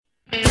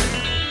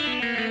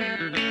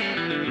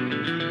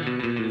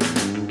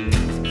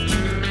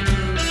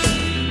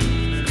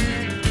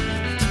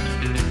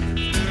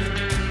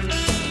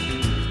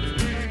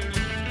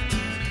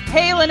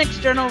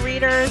Linux Journal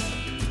readers.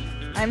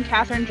 I'm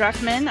Catherine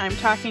Druckman. I'm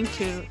talking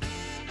to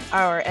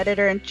our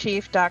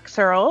editor-in-chief, Doc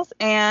Searles,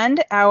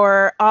 and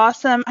our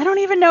awesome, I don't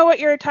even know what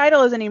your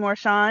title is anymore,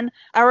 Sean.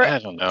 Our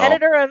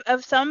editor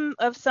of some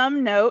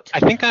note. I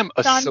think I'm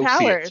Sean associate.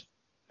 Powers.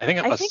 I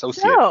think I'm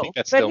associate. So, I think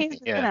that's but still, he's,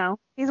 yeah.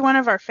 He's one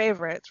of our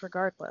favorites,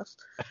 regardless.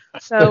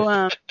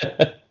 So,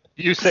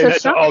 you say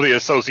that to all the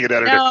associate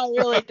editors. No, I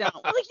really don't.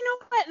 Well, you know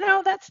what?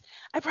 No,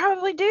 I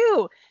probably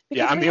do.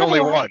 Yeah, I'm the only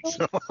one.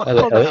 So. I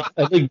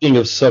like being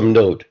of some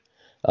note.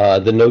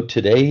 The note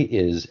today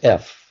is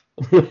F.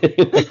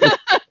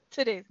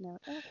 Today's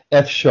note.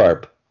 F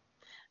sharp.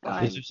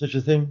 Is there such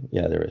a thing?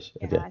 Yeah, there is.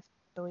 Yeah, okay. I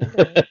believe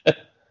there is.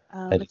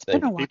 It's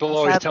been a while. People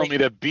always tell me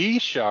to be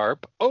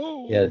sharp.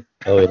 Oh. Yeah.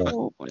 Oh, yeah.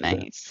 Oh,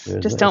 nice.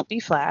 Just nice. Don't be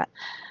flat.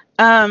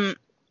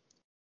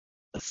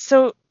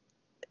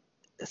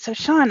 So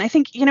Sean, I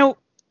think,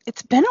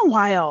 it's been a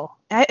while.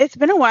 It's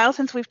been a while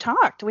since we've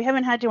talked. We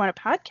haven't had you on a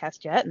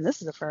podcast yet, and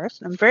this is the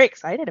first. I'm very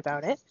excited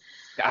about it.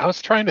 I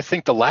was trying to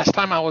think. The last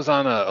time I was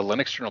on a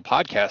Linux Journal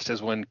podcast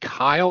is when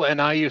Kyle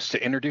and I used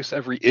to introduce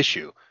every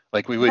issue.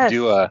 Like we would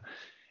do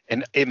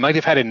and it might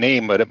have had a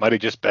name, but it might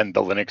have just been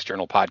the Linux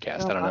Journal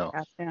podcast. I don't know.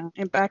 Yeah.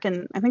 And back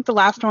in, I think the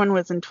last one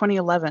was in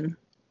 2011.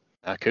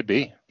 That could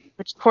be.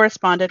 Which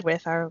corresponded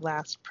with our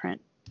last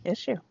print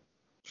issue.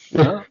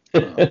 Huh?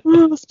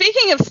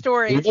 Speaking of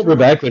stories. Remember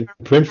back when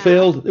print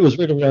failed? It was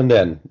right around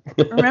then.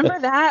 Remember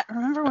that?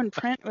 Remember when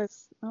print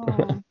was?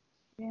 Oh,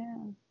 yeah.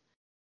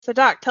 So,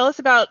 Doc, tell us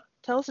about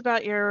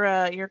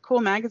your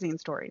cool magazine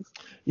stories.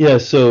 Yeah.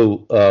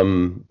 So,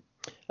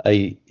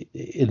 I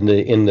in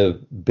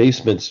the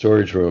basement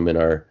storage room in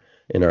our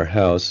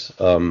house.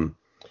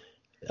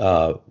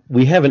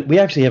 We've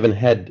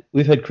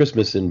had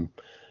Christmas in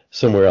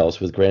somewhere else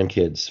with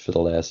grandkids for the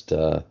last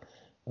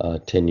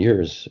 10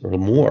 years or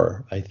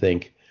more, I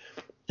think,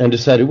 and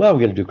decided, well,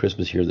 we're going to do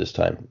Christmas here this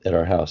time at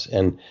our house.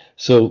 And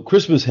so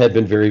Christmas had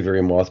been very,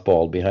 very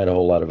mothballed behind a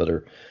whole lot of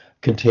other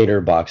container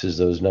boxes,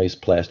 those nice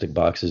plastic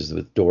boxes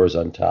with doors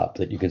on top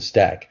that you could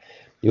stack.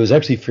 It was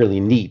actually fairly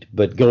neat,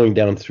 but going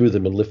down through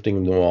them and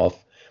lifting them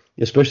off,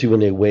 especially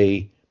when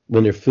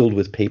they're filled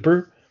with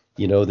paper,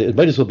 it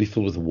might as well be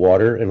filled with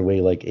water and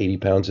weigh like 80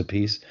 pounds a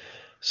piece.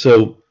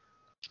 So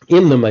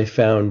in them, I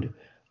found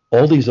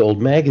all these old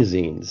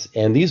magazines,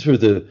 and these were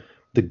the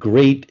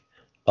great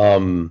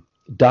 .com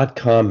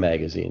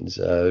magazines,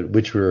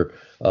 which were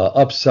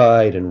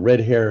Upside and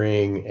Red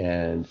Herring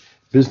and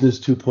Business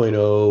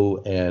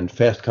 2.0 and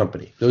Fast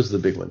Company. Those are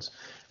the big ones.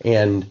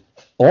 And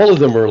all of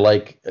them were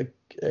like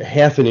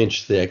half an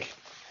inch thick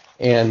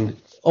and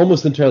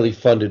almost entirely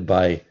funded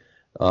by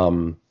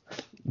 .com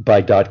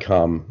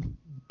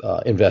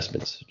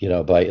investments.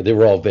 They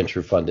were all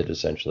venture funded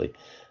essentially.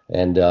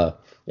 And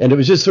it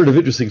was just sort of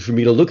interesting for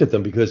me to look at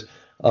them because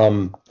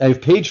I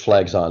have page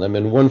flags on them,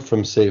 and one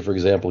from, say, for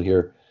example,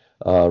 here,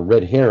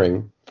 Red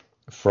Herring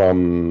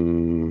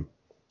and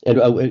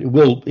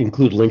we'll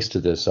include links to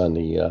this on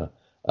the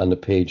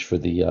page for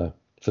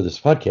this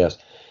podcast.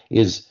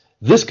 Is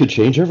this could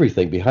change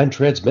everything behind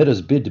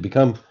Transmeta's bid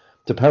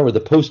to power the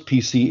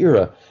post-PC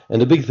era,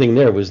 and the big thing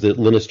there was that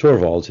Linus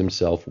Torvalds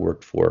himself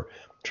worked for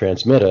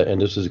Transmeta,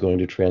 and this was going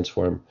to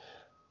transform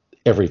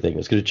everything.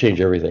 It's going to change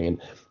everything,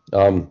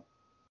 and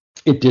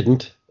it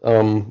didn't.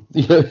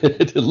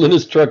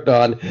 Linus trucked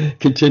on,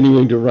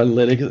 continuing to run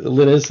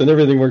Linus, and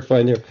everything worked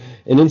fine there.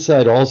 And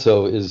inside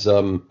also is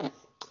a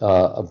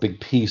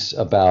big piece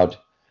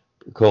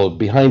called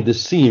Behind the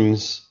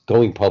Scenes,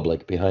 Going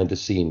Public, Behind the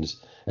Scenes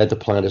at the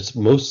planet's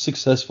most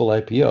successful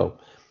IPO,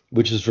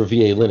 which is for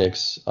VA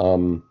Linux.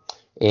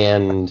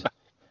 And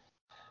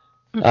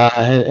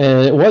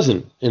it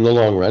wasn't in the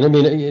long run. I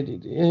mean,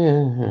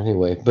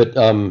 anyway, but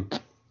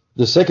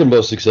the second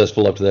most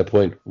successful up to that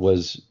point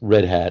was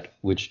Red Hat,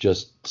 which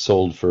just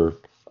sold for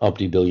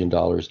umpty $1 billion to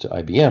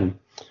IBM,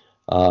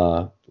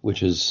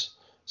 which is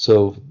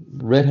so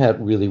Red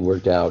Hat really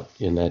worked out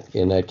in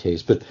that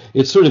case. But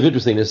it's sort of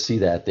interesting to see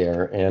that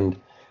there. And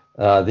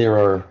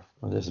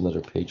there's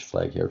another page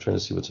flag here. I'm trying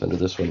to see what's under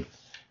this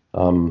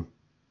one.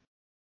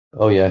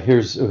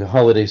 Here's a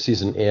holiday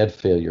season ad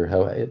failure.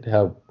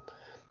 How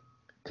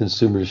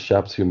consumers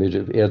shop through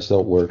major ads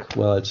don't work.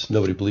 Well,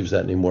 nobody believes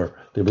that anymore.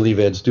 They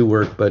believe ads do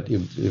work, but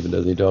even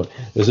though they don't.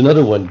 There's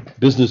another one,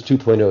 Business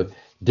 2.0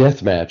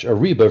 Deathmatch,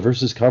 Ariba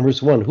versus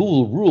Commerce One. Who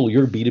will rule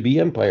your B2B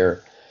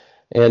empire?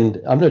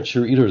 And I'm not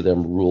sure either of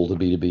them rule the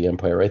B2B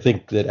empire. I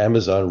think that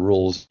Amazon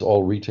rules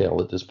all retail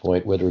at this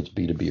point, whether it's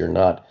B2B or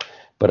not.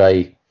 But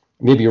I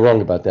may be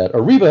wrong about that.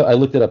 Ariba, I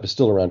looked it up, is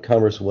still around.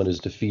 Commerce One is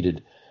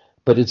defeated.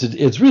 But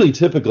it's really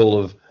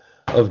typical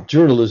of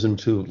journalism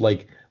to,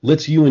 like,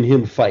 let's you and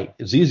him fight.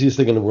 It's the easiest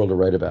thing in the world to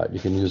write about. You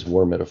can use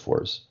war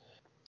metaphors.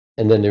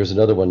 And then there's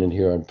another one in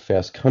here on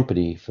Fast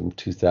Company from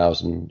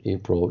 2000,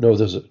 April. No,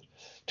 there's a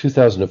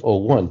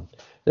 2001.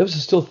 That was a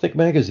still thick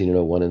magazine in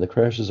 01, and the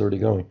crash is already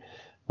going.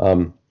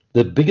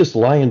 The biggest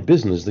lie in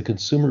business, the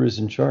consumer is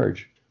in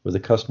charge, or the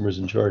customer is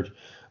in charge,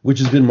 which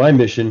has been my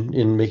mission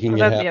in making it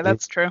happen. Yeah,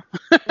 that's true.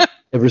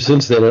 Ever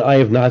since then, and I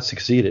have not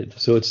succeeded.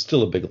 So it's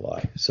still a big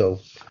lie. So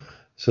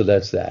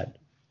that's that.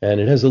 And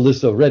it has a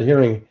list of Red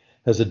Herring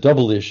has a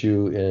double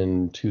issue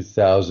in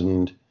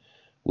 2000,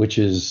 which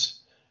is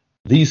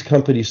these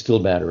companies still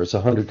matter. It's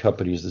 100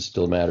 companies that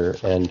still matter,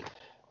 and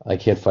I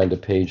can't find a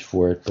page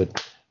for it,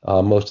 but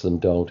most of them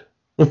don't.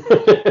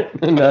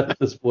 Not at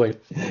this point.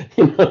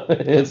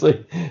 It's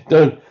like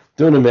don't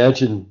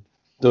imagine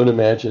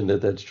that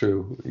that's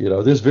true.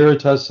 There's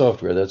Veritas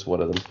Software. That's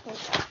one of them,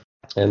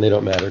 and they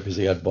don't matter because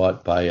they got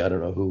bought by I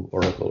don't know who,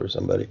 Oracle or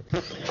somebody.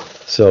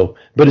 So,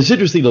 but it's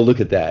interesting to look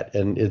at that,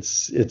 and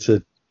it's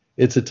a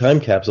time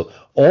capsule.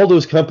 All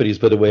those companies,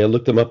 by the way, I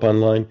looked them up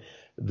online.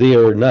 They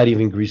are not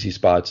even greasy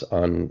spots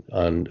on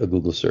a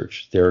Google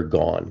search. They're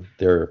gone.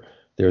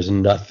 There's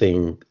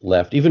nothing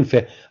left. Even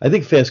I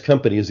think Fast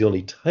Company is the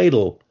only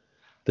title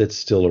that's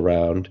still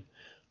around,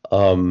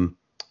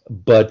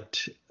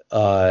 but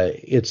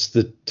it's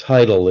the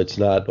title. It's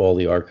not all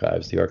the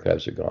archives. The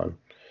archives are gone.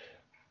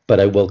 But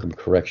I welcome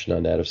correction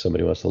on that if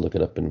somebody wants to look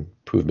it up and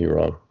prove me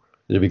wrong.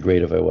 It'd be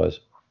great if I was.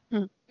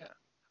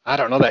 I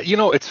don't know that.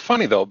 It's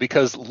funny though,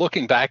 because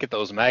looking back at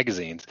those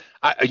magazines,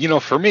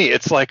 for me,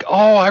 it's like,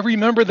 oh, I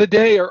remember the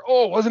day, or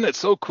oh, wasn't it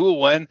so cool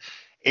when?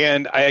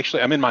 And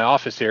I'm in my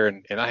office here,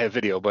 and I have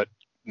video, but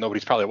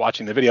nobody's probably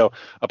watching the video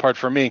apart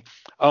from me.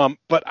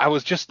 But I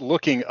was just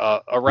looking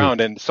around,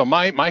 and so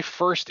my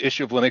first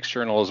issue of Linux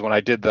Journal is when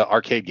I did the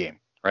arcade game,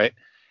 right?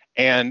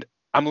 And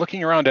I'm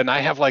looking around, and I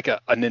have like a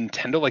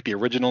Nintendo, like the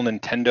original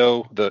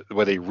Nintendo,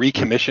 where they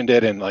recommissioned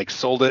it and like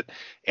sold it,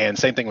 and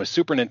same thing with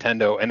Super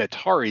Nintendo and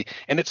Atari.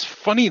 And it's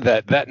funny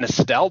that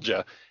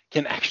nostalgia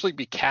can actually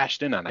be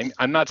cashed in on.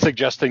 I'm not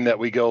suggesting that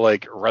we go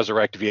like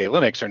resurrect VA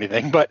Linux or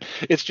anything, but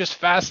it's just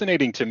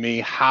fascinating to me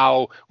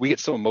how we get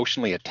so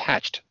emotionally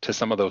attached to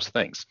some of those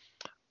things.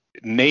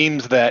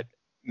 Names that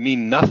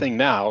mean nothing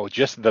now,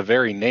 just the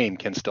very name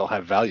can still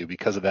have value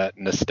because of that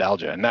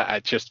nostalgia, and that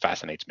it just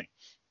fascinates me.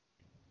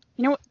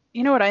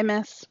 You know what I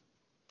miss?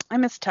 I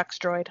miss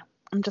Tuxdroid.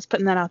 I'm just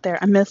putting that out there.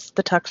 I miss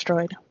the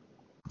Tuxdroid.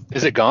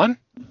 Is it gone?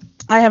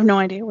 I have no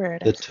idea where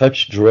it is. The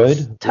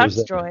Tuxdroid?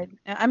 Tuxdroid.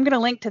 I'm going to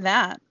link to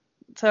that.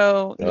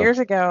 So years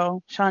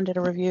ago, Sean did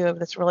a review of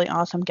this really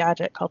awesome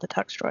gadget called the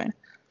Tuxdroid.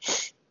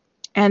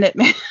 And it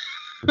made...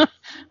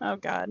 oh,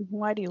 God.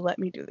 Why do you let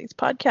me do these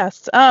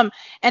podcasts? And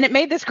it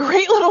made this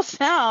great little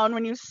sound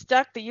when you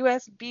stuck the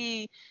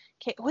USB...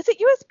 Was it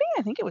USB?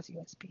 I think it was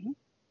USB.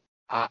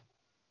 I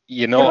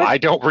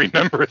don't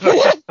remember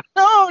that.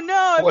 Oh,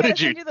 no. What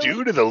did you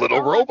do to the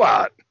little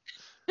robot?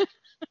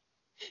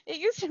 It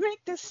used to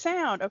make this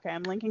sound. Okay,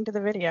 I'm linking to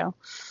the video.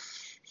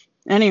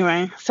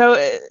 Anyway, so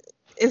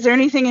is there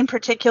anything in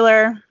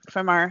particular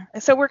from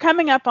so we're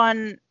coming up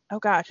on, oh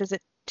gosh, is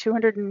it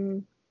 200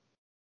 and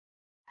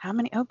how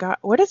many? Oh God,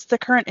 what is the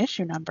current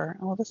issue number?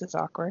 Oh, this is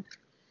awkward.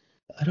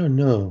 I don't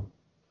know.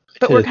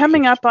 But we're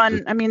coming up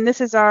on,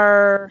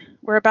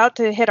 we're about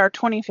to hit our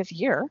 25th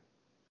year.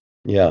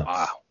 Yeah.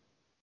 Wow.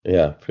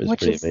 Yeah, it's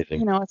which pretty is,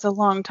 amazing. It's a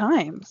long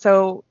time.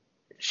 So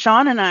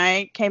Sean and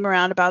I came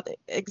around about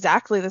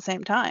exactly the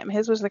same time.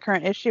 His was the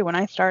current issue when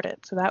I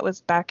started. So that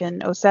was back in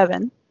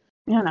 2007.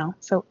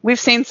 So we've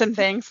seen some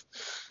things.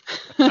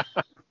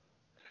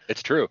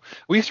 It's true.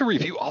 We used to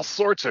review all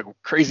sorts of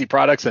crazy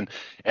products. And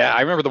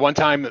I remember the one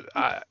time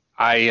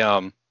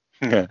I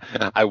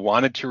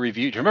wanted to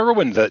review. Do you remember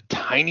when the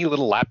tiny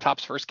little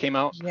laptops first came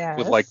out? Yes.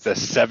 With like the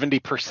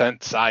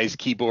 70% size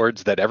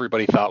keyboards that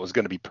everybody thought was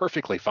going to be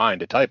perfectly fine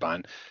to type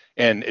on.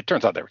 And it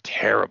turns out they were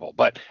terrible.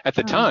 But at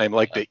the time,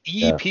 like the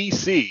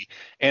EPC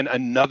and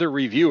another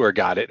reviewer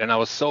got it. And I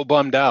was so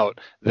bummed out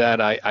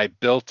that I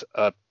built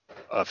a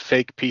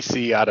fake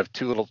PC out of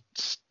two little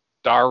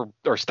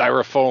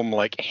styrofoam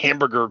like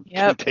hamburger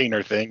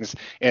container things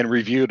and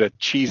reviewed a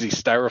cheesy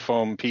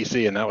styrofoam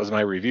PC. And that was my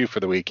review for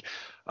the week.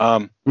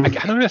 I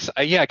kind of miss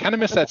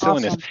that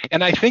silliness. Awesome.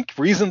 And I think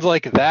reasons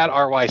like that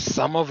are why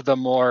some of the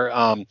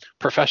more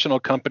professional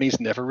companies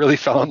never really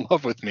fell in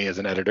love with me as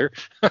an editor.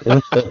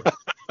 It's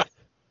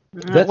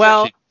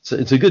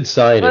a good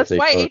sign. That's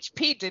why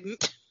HP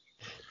didn't.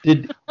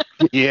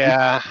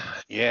 Yeah,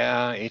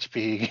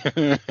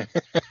 HP.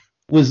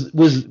 Was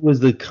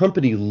the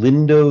company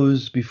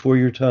Lindos before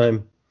your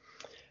time?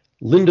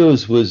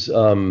 Lindos was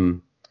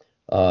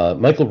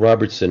Michael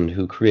Robertson,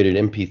 who created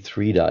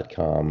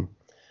MP3.com.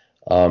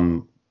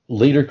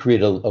 Later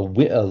created a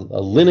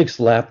Linux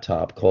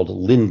laptop called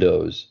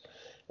Lindos,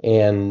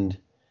 and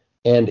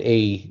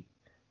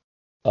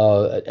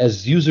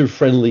as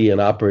user-friendly an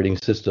operating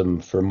system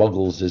for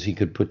Muggles as he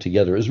could put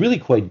together. It was really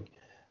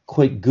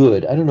quite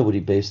good. I don't know what he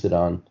based it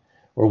on,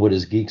 or what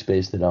his geeks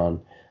based it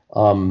on.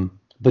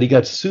 But he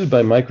got sued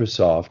by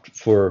Microsoft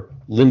for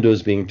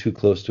Lindos being too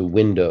close to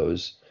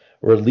Windows,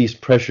 or at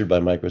least pressured by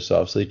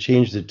Microsoft. So they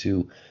changed it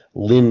to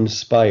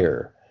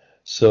Linspire.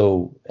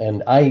 So,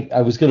 and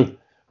I was going to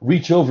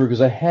reach over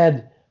because I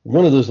had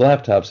one of those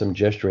laptops. I'm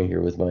gesturing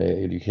here with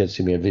you can't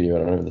see me on video. I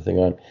don't have the thing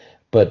on,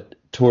 but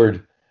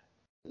toward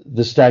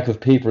the stack of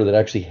paper that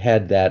actually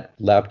had that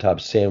laptop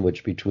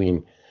sandwiched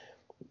between,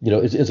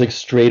 it's like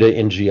Strata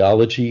in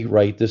geology,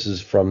 right? This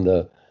is from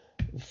the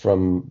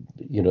from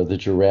the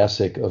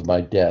Jurassic of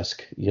my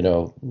desk,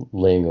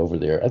 laying over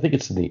there. I think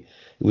it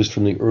was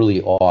from the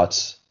early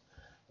aughts,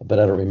 but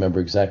I don't remember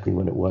exactly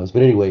when it was.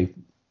 But anyway,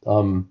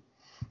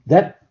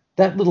 that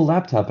little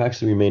laptop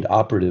actually remained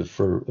operative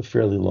for a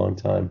fairly long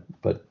time,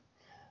 but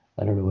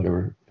I don't know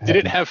whatever happened. Did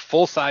it have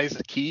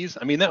full-size keys?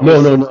 I mean, that No,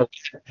 was... no.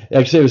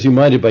 Actually, I was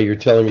reminded by your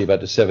telling me about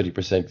the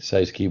 70%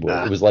 size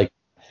keyboard. It was like,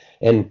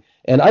 and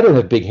I don't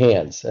have big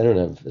hands. I don't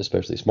have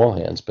especially small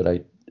hands, but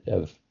I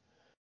have,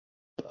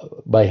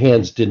 my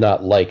hands did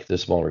not like the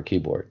smaller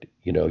keyboard.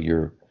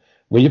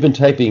 When you've been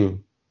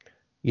typing,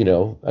 I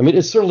mean,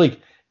 it's sort of like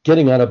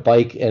getting on a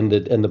bike and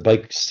the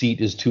bike seat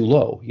is too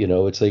low.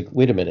 It's like,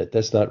 wait a minute,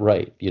 that's not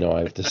right. I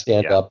have to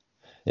stand up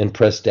and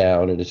press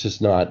down, and it's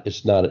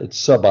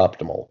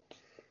suboptimal.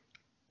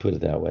 Put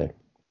it that way.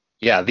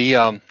 Yeah,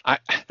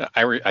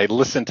 I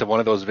listened to one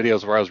of those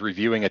videos where I was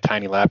reviewing a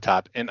tiny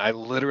laptop, and I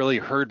literally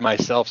heard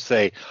myself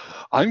say,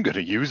 "I'm going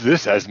to use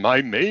this as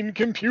my main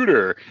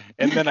computer."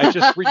 And then I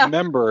just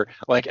remember,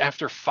 like,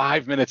 after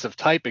 5 minutes of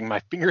typing,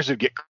 my fingers would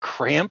get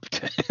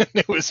cramped.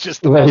 It was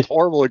just the most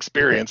horrible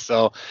experience.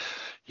 So,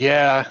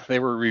 yeah, they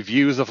were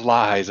reviews of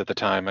lies at the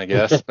time, I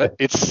guess. But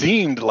it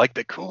seemed like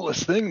the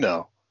coolest thing,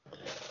 though.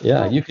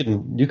 Yeah, you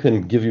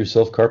can give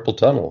yourself carpal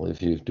tunnel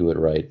if you do it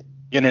right.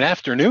 In an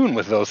afternoon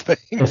with those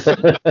things.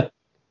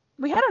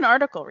 We had an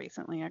article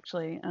recently,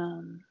 actually.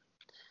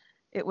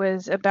 It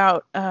was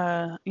about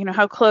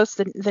how close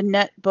the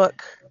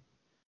netbook,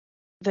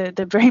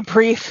 the very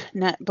brief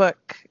netbook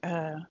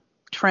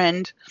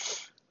trend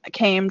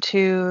came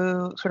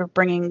to sort of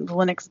bringing the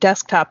Linux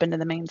desktop into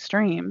the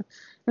mainstream.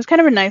 It was kind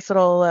of a nice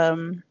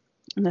little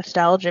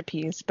nostalgia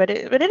piece, but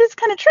it is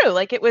kind of true.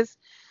 Like,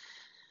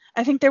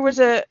 I think there was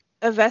a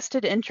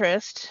vested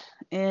interest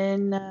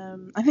in,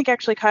 I think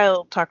actually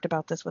Kyle talked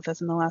about this with us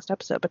in the last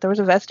episode, but there was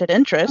a vested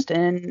interest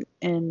in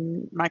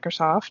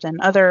Microsoft and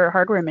other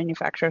hardware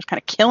manufacturers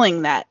kind of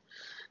killing that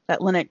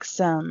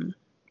Linux on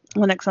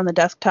the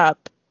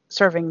desktop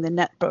serving the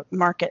netbook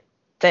market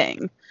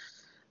thing.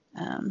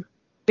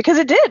 Because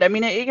it did. I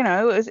mean,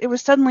 it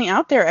was suddenly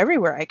out there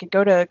everywhere. I could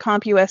go to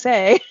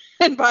CompUSA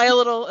and buy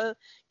a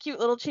cute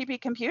little cheapy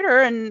computer,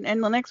 and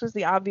Linux was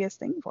the obvious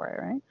thing for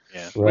it, right?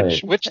 Yeah. Right.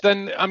 Which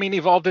then, I mean,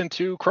 evolved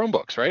into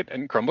Chromebooks, right?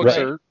 And Chromebooks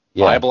are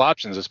viable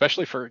options,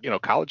 especially for,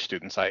 college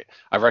students.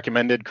 I've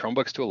recommended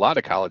Chromebooks to a lot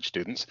of college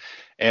students.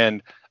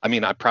 And I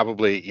mean, I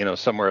probably,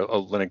 somewhere a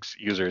Linux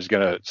user is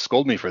going to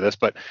scold me for this,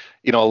 but,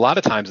 a lot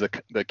of times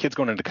the kids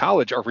going into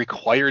college are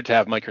required to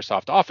have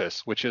Microsoft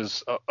Office, which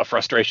is a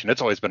frustration.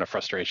 It's always been a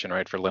frustration,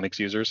 right, for Linux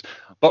users.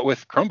 But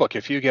with Chromebook,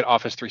 if you get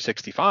Office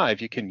 365,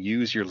 you can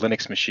use your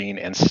Linux machine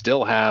and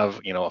still have,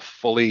 a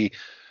fully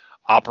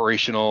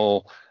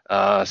operational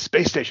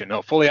space station,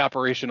 fully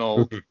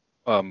operational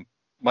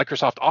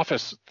Microsoft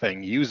Office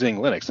thing using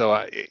Linux.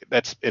 So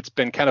it's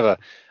been kind of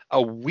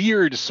a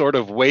weird sort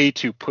of way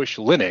to push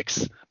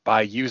Linux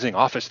by using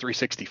Office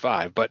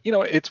 365, but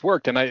it's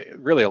worked. And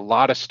a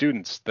lot of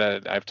students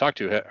that I've talked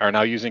to are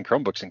now using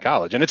Chromebooks in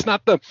college, and it's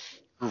not the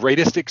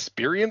greatest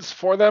experience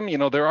for them.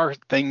 There are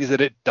things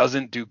that it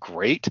doesn't do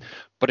great,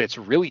 but it's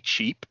really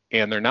cheap,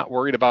 and they're not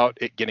worried about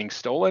it getting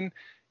stolen.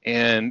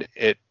 And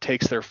it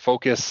takes their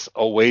focus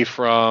away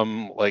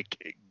from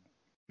like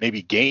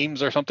maybe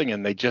games or something,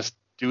 and they just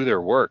do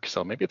their work.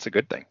 So maybe it's a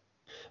good thing.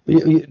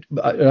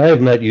 I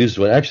have not used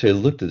one. Actually, I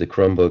looked at the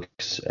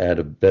Chromebooks at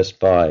a Best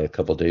Buy a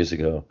couple of days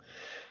ago,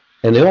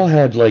 and they all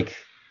had like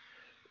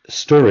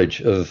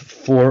storage of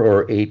 4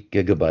 or 8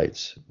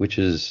 gigabytes, which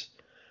is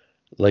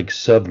like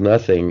sub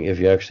nothing if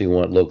you actually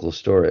want local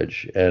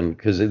storage. And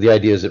because the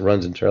idea is it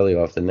runs entirely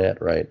off the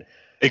net, right?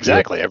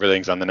 Exactly.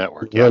 Everything's on the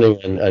network.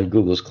 Running on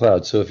Google's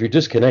cloud. So if you're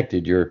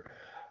disconnected, you're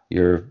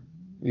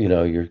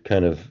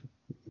kind of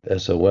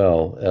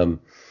SOL.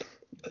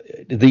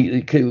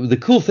 The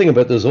cool thing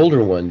about those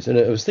older ones, and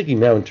I was thinking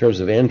now in terms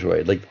of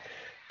Android, like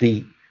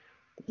the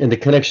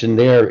connection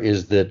there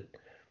is that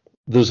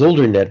those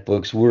older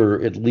netbooks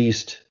were at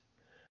least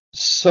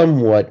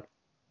somewhat,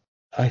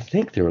 I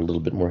think they're a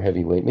little bit more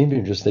heavyweight. Maybe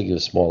I'm just thinking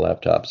of small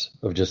laptops,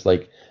 of just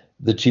like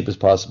the cheapest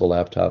possible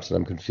laptops, and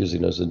I'm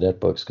confusing those with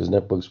netbooks because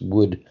netbooks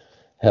would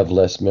have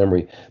less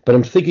memory. But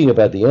I'm thinking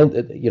about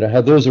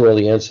how those are all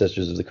the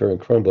ancestors of the current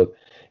Chromebook.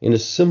 In a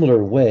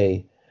similar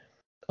way,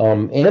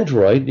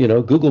 Android,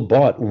 Google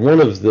bought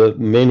one of the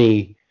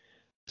many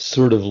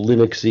sort of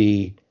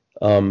Linuxy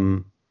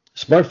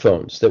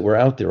smartphones that were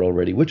out there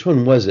already. Which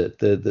one was it?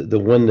 The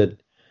one that,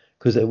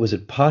 because was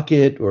it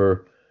Pocket,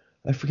 or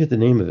I forget the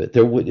name of it.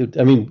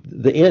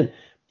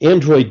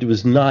 Android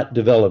was not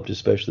developed,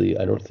 especially,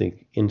 I don't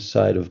think,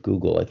 inside of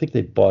Google. I think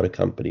they bought a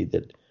company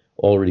that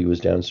already was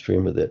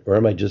downstream with it. Or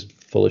am I just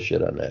full of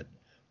shit on that?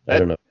 I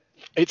don't know.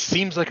 It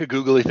seems like a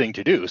googly thing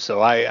to do, so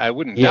I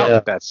wouldn't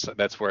doubt that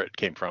that's where it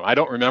came from. I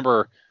don't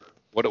remember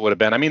what it would have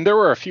been. I mean, there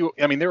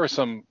were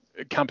some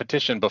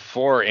competition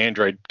before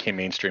Android came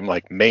mainstream,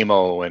 like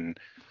Memo and.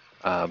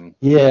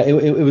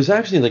 It was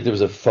actually like there was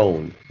a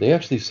phone.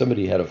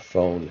 Somebody had a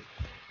phone,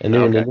 and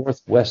they're in the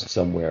Northwest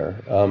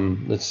somewhere.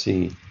 Let's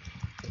see,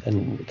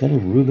 and kind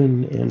of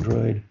Ruben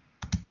Android.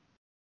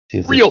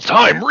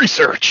 Real-time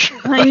research.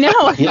 I know.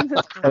 I Yeah. think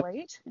that's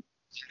great.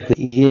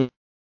 Yeah.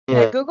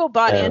 Yeah, Google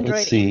bought Android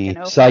Let's see. Inc. in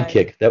 05.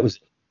 Sidekick. It was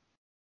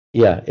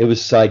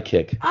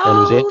Sidekick.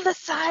 Oh, the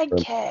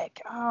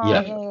Sidekick. Oh,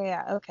 Yeah.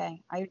 yeah.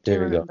 Okay, I do There you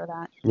go. remember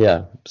that.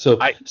 Yeah.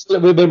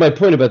 But my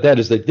point about that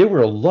is that there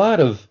were a lot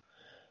of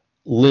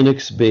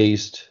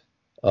Linux-based,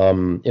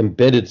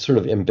 embedded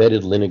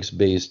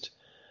Linux-based,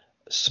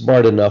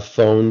 smart enough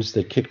phones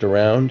that kicked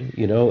around,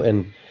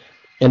 and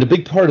a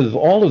big part of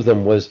all of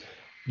them was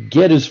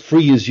get as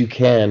free as you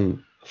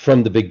can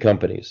from the big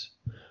companies,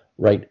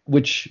 right?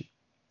 Which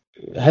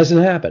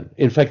hasn't happened.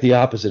 In fact, the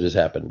opposite has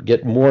happened.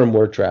 Get more and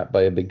more trapped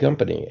by a big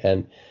company,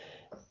 and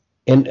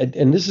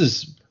this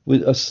is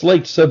with a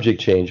slight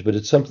subject change, but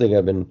it's something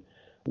I've been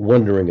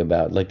wondering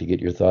about. I'd like to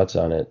get your thoughts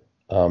on it,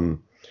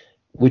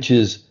 which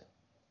is,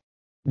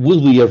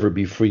 will we ever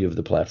be free of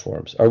the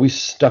platforms? Are we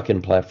stuck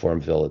in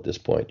Platformville at this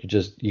point?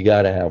 You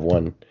got to have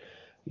one.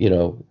 If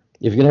you're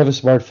going to have a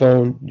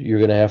smartphone, you're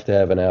going to have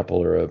an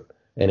Apple or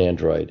an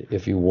Android.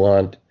 If you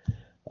want,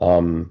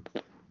 we're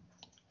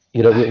going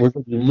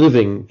to be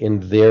living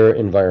in their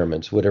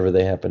environments, whatever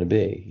they happen to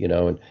be.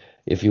 And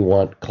if you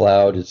want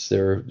cloud,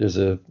 there's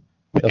a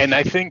and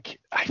I think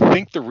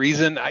the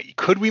reason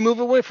could we move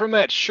away from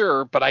that?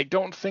 Sure, but I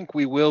don't think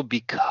we will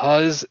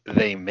because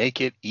they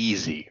make it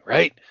easy,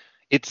 right?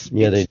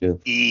 They do.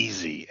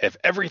 Easy. If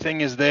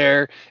everything is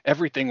there,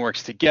 everything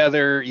works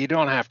together. You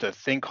don't have to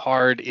think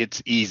hard.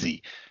 It's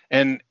easy,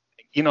 and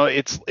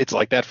it's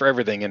like that for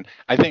everything. And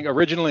I think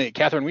originally,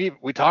 Catherine,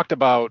 we talked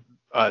about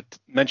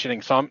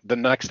mentioning the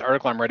next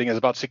article I'm writing is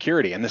about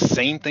security, and the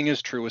same thing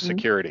is true with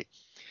security.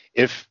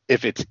 If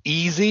it's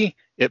easy,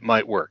 it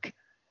might work.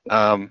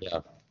 I'm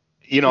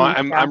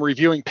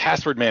reviewing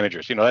password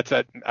managers. That's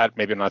that.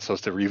 Maybe I'm not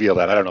supposed to reveal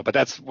that. I don't know, but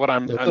that's what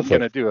I'm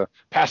going to do, a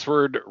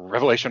password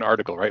revelation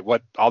article, right?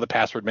 What all the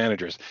password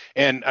managers.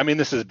 And I mean,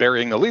 this is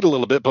burying the lead a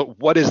little bit, but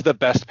what is the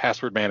best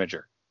password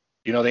manager?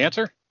 You know the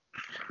answer?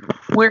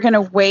 We're going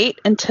to wait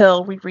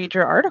until we read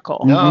your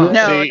article. No,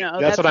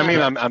 that's what I mean.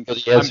 I'm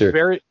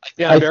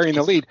burying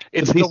the lead.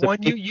 It's the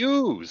one you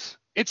use.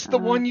 It's the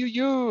one you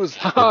use.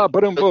 Ha!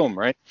 Boom, boom.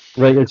 Right.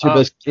 Right. It's your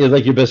best.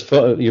 Like your best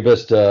phone. Your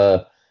best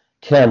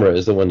camera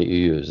is the one that you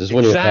use. It's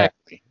when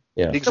exactly.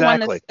 It's the one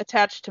that's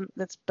attached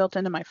that's built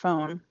into my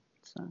phone.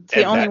 So it's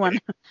the only one.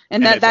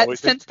 And that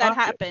since that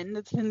happened,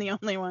 it's been the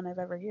only one I've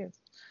ever used.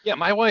 Yeah,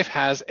 my wife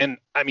has, and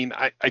I mean,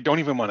 I don't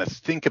even want to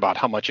think about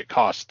how much it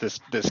costs. This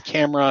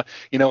camera,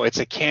 it's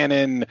a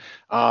Canon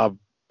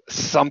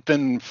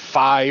something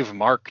 5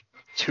 Mark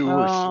II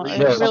or 3.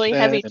 It's really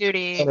heavy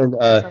duty.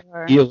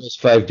 EOS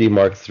 5D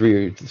Mark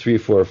 3,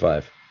 4, or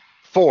 5.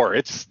 4.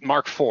 It's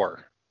Mark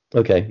 4.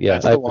 Okay, yeah.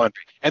 That's the one.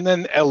 And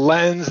then a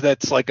lens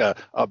that's like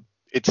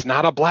it's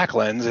not a black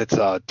lens, it's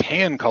a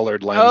tan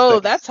colored lens. Oh,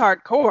 that's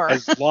hardcore.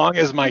 As long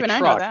as my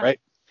truck,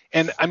 right?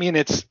 And I mean,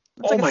 it's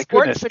oh like my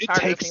goodness, it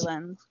takes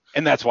lens.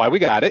 And that's why we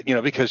got it,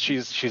 because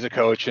she's a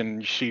coach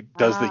and she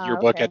does the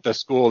yearbook at the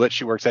school that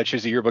she works at.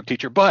 She's a yearbook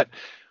teacher. But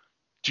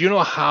do you know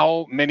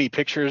how many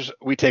pictures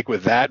we take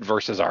with that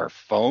versus our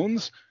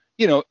phones?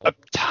 A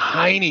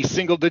tiny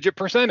single digit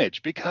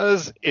percentage,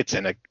 because it's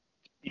in a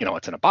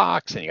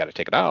box and you got to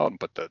take it out and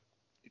put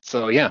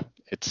so yeah,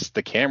 it's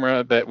the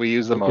camera that we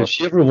use the most. If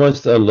she ever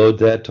wants to unload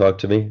that, talk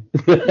to me.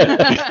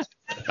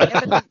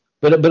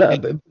 But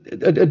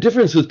a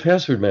difference with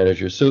password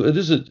managers. So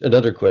this is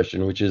another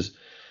question, which is,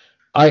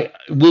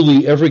 will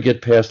we ever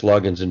get past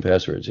logins and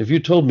passwords? If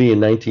you told me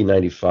in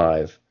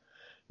 1995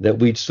 that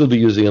we'd still be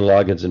using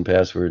logins and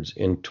passwords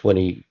in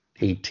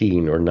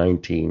 2018 or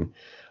 19,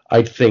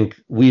 I'd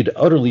think we'd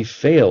utterly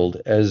failed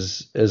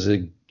as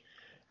a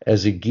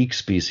geek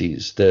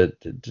species to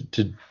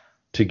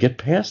get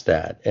past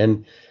that.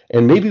 And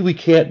maybe we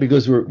can't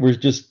because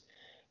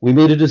we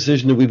made a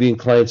decision that we'd be in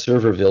client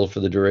serverville for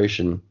the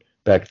duration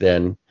back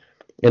then.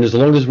 And as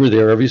long as we're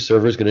there, every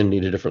server is going to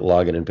need a different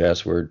login and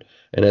password,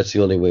 and that's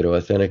the only way to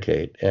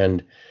authenticate.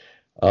 And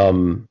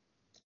I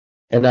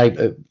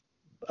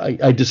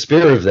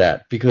despair of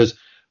that because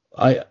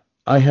I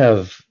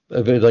have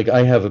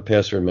a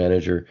password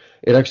manager.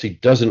 It actually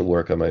doesn't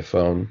work on my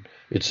phone.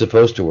 It's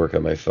supposed to work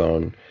on my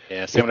phone.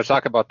 Yeah, so I'm going to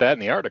talk about that in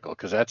the article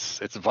because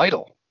it's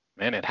vital,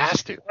 man. It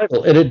has to.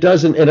 And it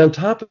doesn't. And on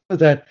top of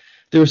that,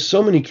 there are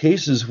so many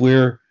cases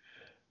where,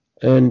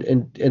 and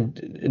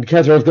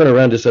Catherine, I've gone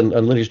around this on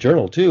Linux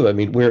Journal too. I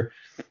mean, where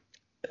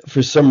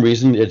for some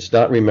reason it's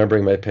not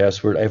remembering my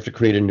password. I have to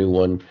create a new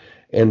one,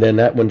 and then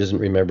that one doesn't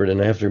remember it,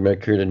 and I have to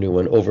create a new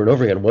one over and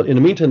over again. Well, in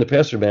the meantime, the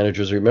password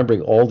manager is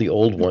remembering all the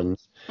old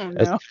ones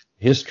as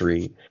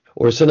history,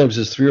 or sometimes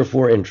it's 3 or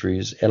 4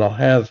 entries, and I'll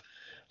have,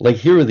 like,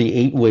 here are the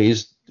 8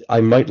 ways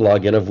I might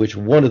log in, of which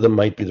one of them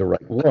might be the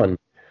right one.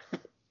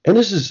 And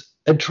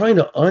trying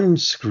to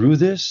unscrew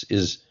this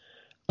is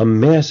a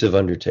massive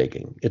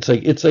undertaking.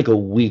 It's like a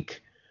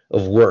week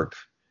of work,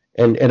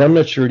 and I'm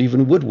not sure it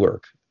even would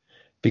work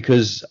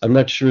because I'm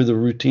not sure the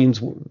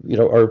routines,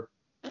 are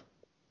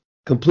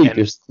complete.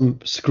 There's some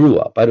screw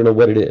up. I don't know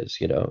what it is,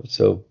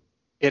 so.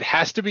 It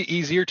has to be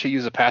easier to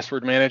use a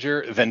password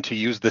manager than to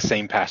use the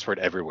same password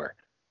everywhere.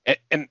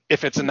 And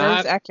if it's That not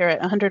is accurate,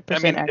 100% I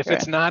mean, accurate. if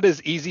it's not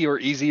as easy or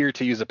easier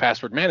to use a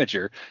password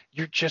manager,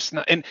 you're just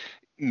not. And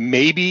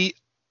maybe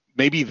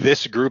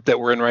this group that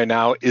we're in right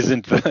now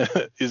isn't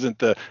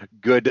the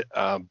good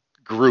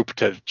group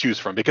to choose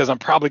from, because I'm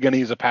probably going to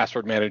use a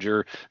password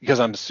manager because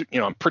I'm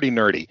pretty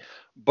nerdy.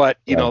 But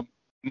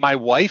my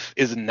wife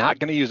is not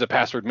going to use a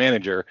password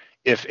manager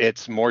if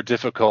it's more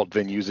difficult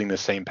than using the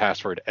same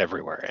password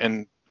everywhere.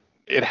 And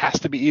it has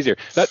to be easier.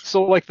 That's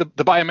so like the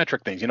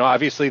biometric things,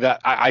 obviously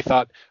that I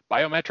thought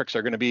biometrics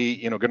are going to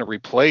be, going to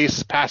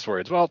replace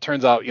passwords. Well, it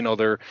turns out,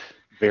 they're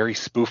very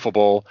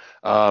spoofable,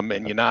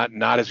 and you're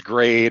not as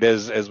great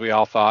as we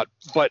all thought,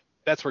 but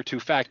that's where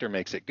two-factor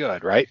makes it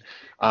good, right?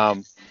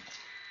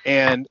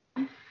 And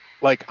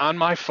like on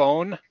my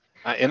phone,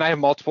 and I have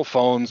multiple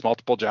phones,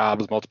 multiple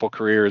jobs, multiple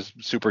careers,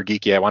 super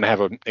geeky. I want to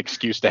have an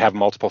excuse to have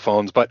multiple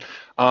phones. But,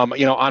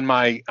 on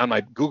my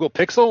Google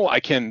Pixel, I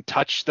can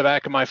touch the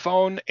back of my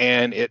phone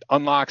and it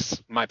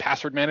unlocks my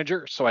password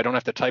manager. So I don't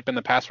have to type in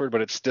the password,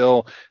 but it's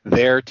still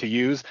there to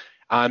use.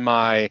 On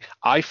my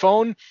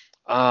iPhone,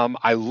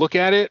 I look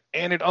at it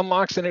and it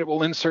unlocks and it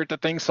will insert the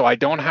thing. So I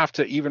don't have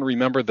to even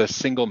remember the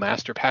single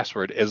master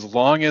password. As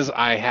long as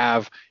I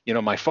have,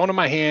 my phone in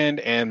my hand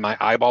and my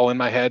eyeball in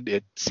my head,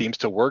 it seems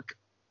to work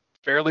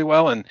fairly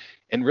well. And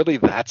really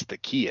that's the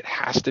key. It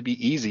has to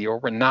be easy or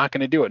we're not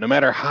going to do it. No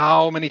matter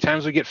how many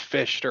times we get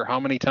phished or how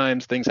many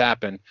times things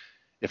happen,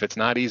 if it's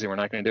not easy, we're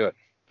not going to do it.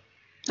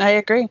 I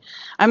agree.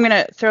 I'm going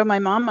to throw my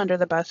mom under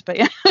the bus, but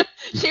yeah,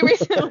 she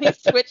recently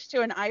switched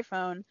to an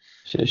iPhone.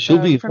 She'll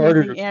be from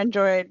harder using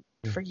Android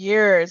for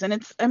years. And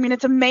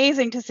it's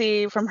amazing to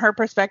see from her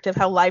perspective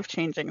how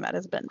life-changing that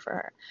has been for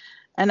her.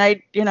 And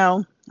I'm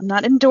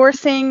not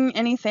endorsing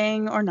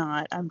anything or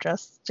not. I'm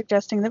just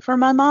suggesting that for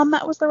my mom,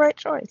 that was the right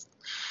choice.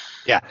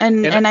 Yeah.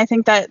 And I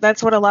think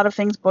that's what a lot of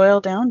things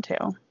boil down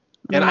to.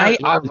 And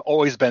I've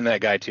always been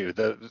that guy too.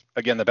 The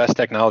best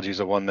technology is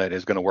the one that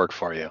is going to work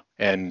for you.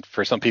 And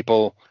for some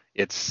people,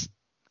 it's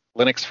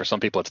Linux. For some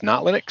people, it's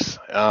not Linux.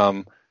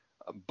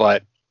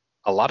 But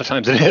a lot of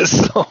times it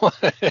is.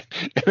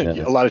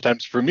 A lot of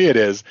times for me it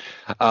is.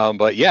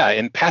 But yeah,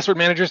 and password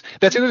managers,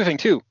 that's the other thing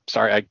too.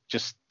 Sorry,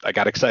 I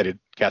got excited.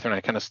 Catherine,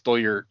 I kind of stole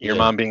your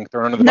mom being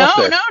thrown under the bus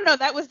there. No,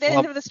 that was the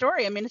end of the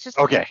story. I mean, it's just,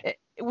 okay.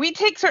 We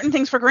take certain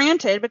things for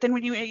granted, but then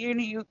when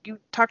you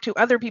talk to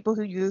other people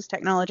who use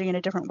technology in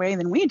a different way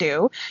than we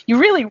do, you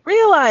really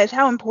realize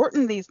how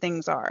important these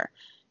things are.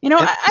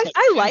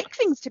 I like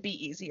things to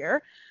be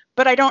easier,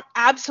 but I don't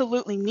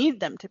absolutely need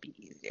them to be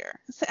easier.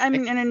 I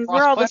mean, and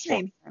we're all the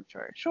same, I'm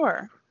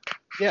sure.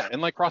 Yeah,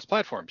 and like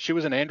cross-platform. She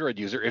was an Android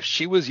user. If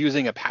she was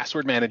using a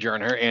password manager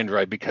on her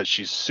Android because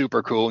she's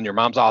super cool and your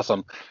mom's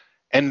awesome,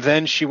 and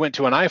then she went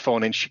to an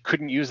iPhone and she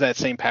couldn't use that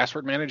same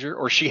password manager,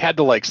 or she had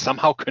to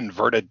somehow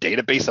convert a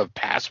database of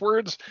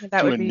passwords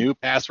to a new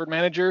password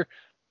manager,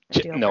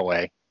 no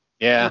way.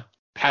 Yeah,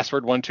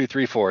 password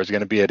 1234 is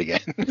going to be it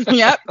again.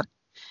 Yep.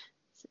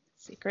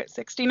 Secret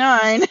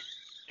 69.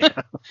 Yeah.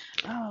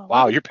 Oh,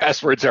 wow, your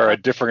passwords are a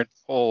different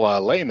whole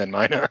lane than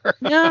mine are.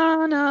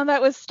 No,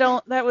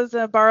 that was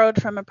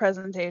borrowed from a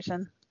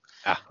presentation.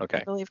 Okay.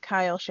 I believe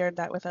Kyle shared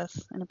that with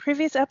us in a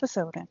previous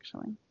episode,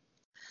 actually,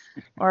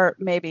 or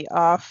maybe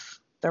off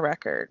the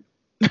record.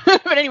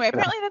 But anyway,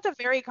 apparently that's a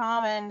very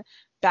common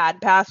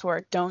bad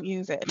password. Don't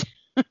use it.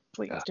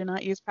 Please do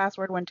not use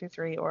password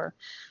 123 or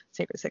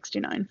Secret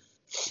 69.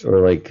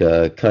 Or like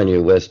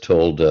Kanye West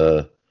told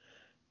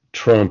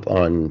Trump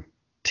on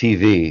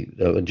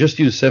TV, just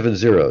use 7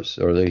 zeros,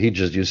 or he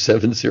just used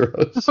 7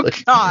 zeros. Oh,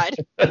 God.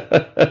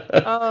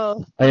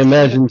 Oh. I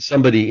imagine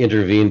somebody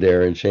intervened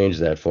there and changed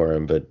that for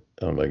him, but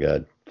oh my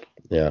God.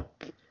 Yeah.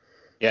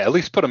 Yeah, at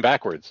least put them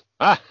backwards.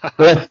 I'm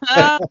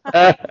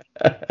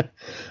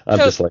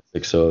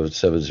dyslexic, so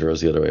 7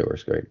 zeros the other way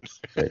works great.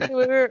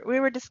 We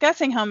were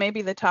discussing how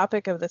maybe the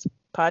topic of this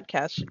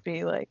podcast should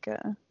be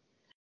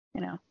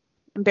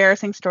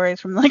embarrassing stories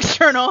from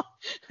external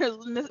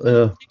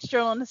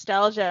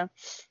nostalgia.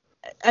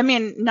 I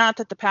mean, not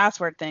that the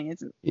password thing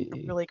isn't a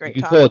really great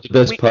topic. You call it the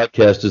best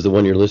podcast is the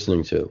one you're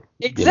listening to.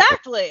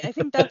 Exactly. I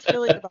think that's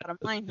really the bottom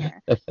line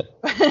here.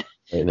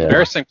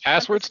 Embarrassing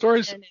password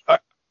stories?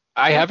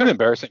 I have an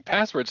embarrassing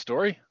password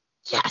story.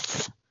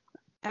 Yes.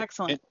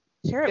 Excellent.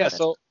 Share it yeah, with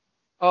so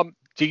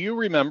do you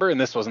remember,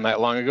 and this wasn't that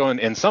long ago, and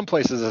in some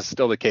places it's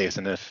still the case,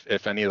 and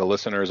if any of the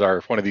listeners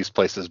are one of these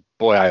places,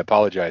 boy, I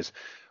apologize,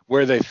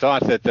 where they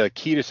thought that the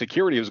key to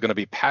security was going to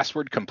be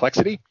password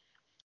complexity.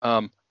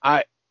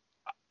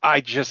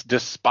 I just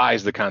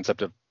despise the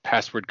concept of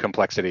password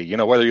complexity.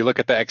 Whether you look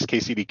at the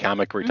XKCD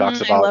comic where he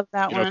talks about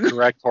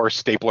correct horse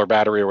stapler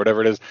battery or whatever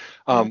it is.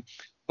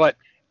 But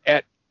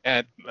at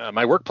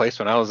my workplace,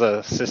 when I was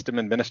a system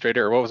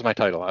administrator, or what was my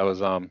title? I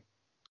was I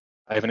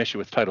have an issue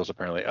with titles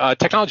apparently.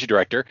 Technology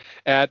director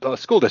at a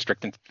school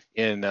district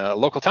in a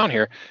local town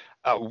here.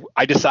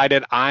 I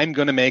decided I'm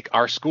going to make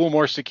our school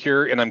more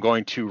secure, and I'm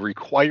going to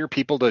require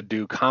people to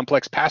do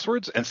complex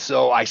passwords. And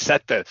so I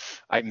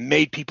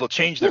made people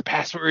change their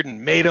password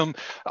and made them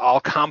all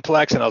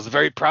complex. And I was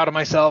very proud of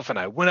myself. And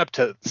I went up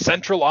to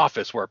central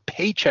office where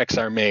paychecks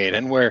are made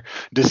and where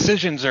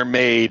decisions are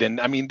made.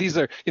 And I mean, these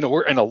are,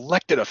 we're an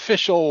elected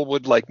official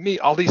would like me,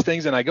 all these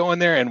things. And I go in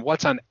there, and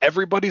what's on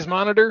everybody's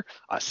monitor?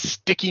 A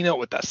sticky note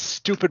with a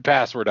stupid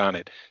password on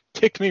it.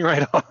 Ticked me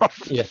right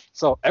off. Yeah.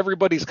 So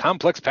everybody's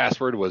complex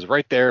password was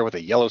right there with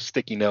a yellow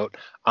sticky note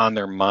on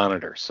their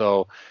monitor.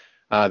 So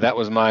that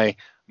was my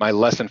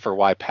lesson for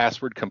why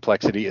password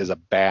complexity is a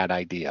bad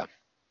idea.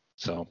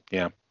 So,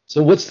 yeah.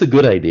 So what's the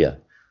good idea?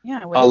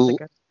 Yeah, what is the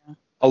good idea?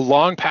 A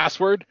long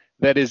password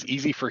that is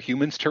easy for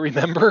humans to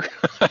remember.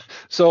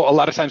 So a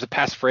lot of times a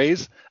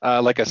passphrase,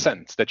 like a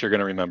sentence that you're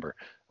going to remember.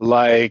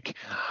 Like,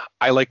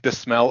 I like the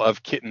smell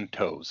of kitten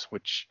toes,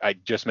 which I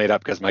just made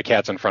up because my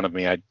cat's in front of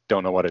me. I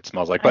don't know what it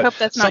smells like. I hope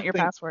that's not your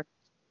password.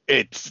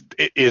 It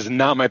is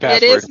not my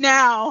password. It is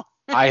now.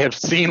 I have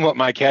seen what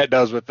my cat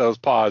does with those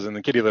paws in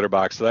the kitty litter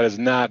box, so that is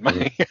not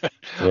my.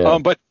 Yeah.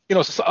 But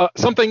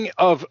something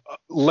of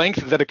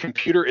length that a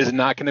computer is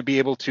not going to be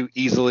able to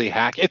easily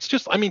hack. It's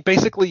just,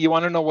 basically, you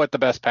want to know what the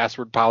best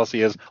password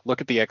policy is.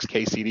 Look at the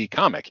XKCD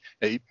comic.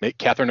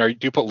 Catherine,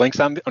 do you put links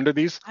under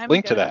these?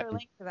 Link to that.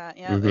 Link to that.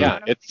 Yeah. Mm-hmm. Yeah,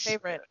 it's my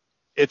favorite.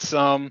 It's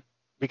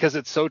because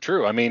it's so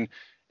true.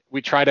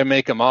 We try to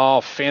make them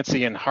all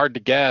fancy and hard to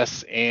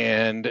guess,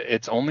 and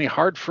it's only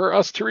hard for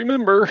us to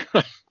remember.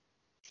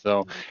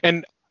 So,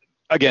 and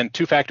again,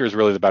 two-factor is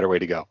really the better way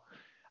to go.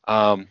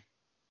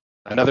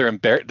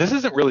 This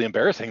isn't really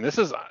embarrassing. This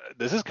is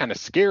kind of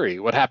scary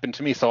what happened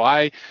to me. So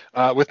I,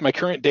 with my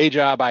current day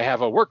job, I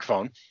have a work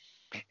phone,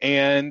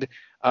 and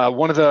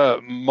one of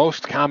the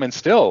most common,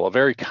 still a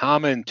very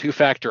common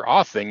two-factor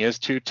auth thing is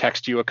to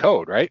text you a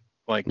code, right?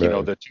 Like,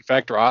 right. The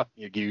two-factor auth,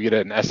 you get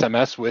an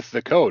SMS with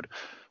the code.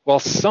 Well,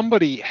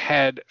 somebody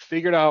had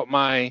figured out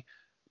my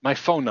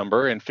phone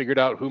number and figured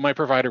out who my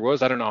provider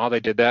was. I don't know how they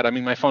did that.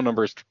 My phone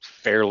number is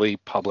fairly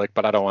public,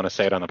 but I don't want to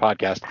say it on the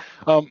podcast.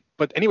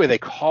 But anyway, they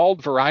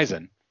called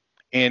Verizon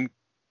and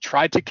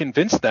tried to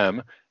convince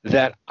them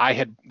that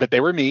they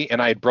were me, and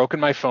I had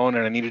broken my phone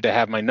and I needed to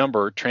have my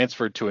number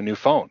transferred to a new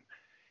phone.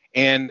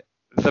 And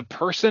the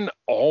person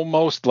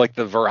almost, like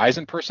the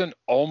Verizon person,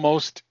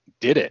 almost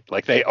did it.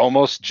 Like they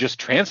almost just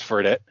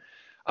transferred it.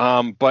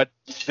 But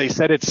they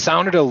said it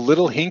sounded a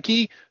little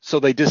hinky, so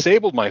they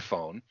disabled my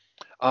phone.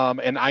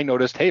 And I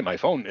noticed, hey, my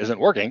phone isn't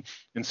working.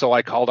 And so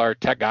I called our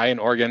tech guy in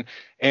Oregon,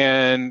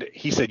 and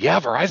he said, yeah,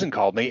 Verizon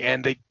called me,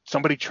 and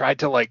somebody tried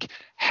to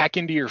hack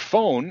into your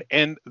phone.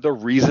 And the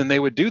reason they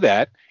would do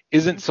that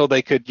isn't so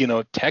they could,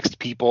 text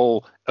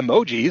people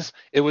emojis.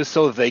 It was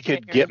so they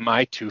could get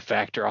my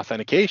two-factor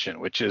authentication,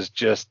 which is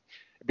just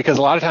because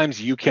a lot of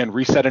times you can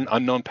reset an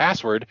unknown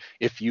password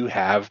if you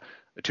have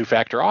a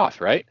two-factor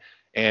auth, right?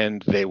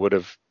 And they would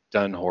have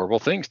done horrible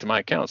things to my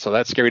account. So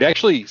that's scary. It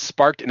actually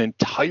sparked an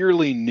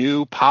entirely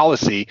new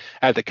policy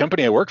at the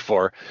company I work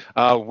for,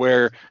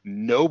 where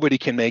nobody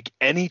can make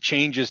any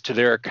changes to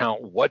their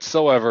account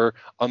whatsoever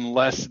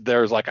unless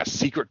there's like a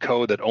secret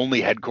code that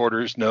only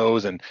headquarters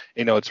knows. And,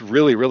 it's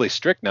really, really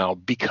strict now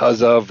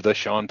because of the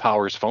Sean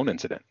Powers phone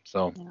incident.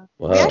 So yeah.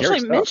 Wow. We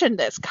actually mentioned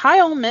this.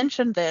 Kyle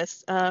mentioned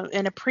this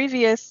in a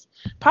previous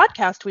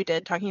podcast we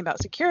did talking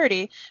about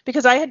security,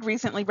 because I had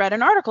recently read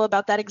an article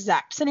about that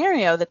exact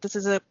scenario, that this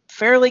is a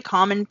fairly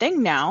common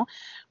thing now,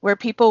 where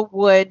people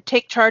would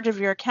take charge of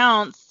your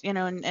accounts,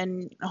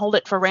 and hold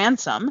it for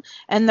ransom.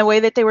 And the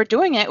way that they were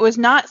doing it was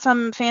not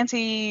some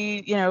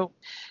fancy,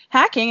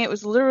 hacking. It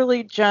was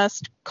literally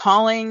just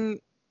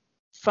calling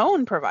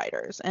phone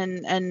providers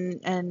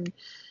and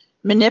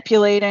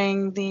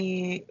manipulating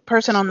the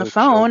person on the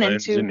phone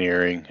into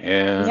engineering.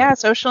 Yeah,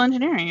 social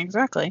engineering,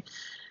 exactly.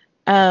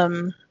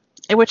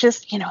 Which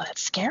is,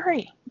 that's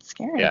scary. It's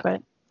scary, yeah.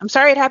 But I'm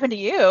sorry it happened to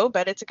you,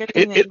 but it's a good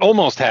thing. It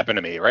almost happened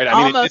to me, right?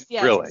 Almost,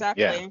 yes, really,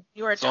 exactly. Yeah.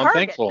 You were a so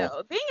target,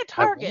 though. Being a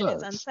target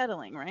is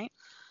unsettling, right?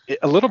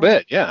 A little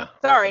bit, yeah.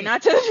 Sorry,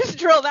 not to just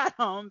drill that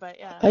home, but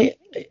yeah.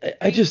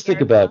 I just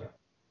think about,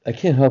 I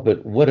can't help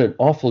it, what an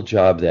awful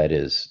job that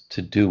is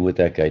to do what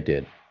that guy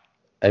did.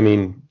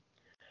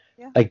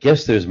 I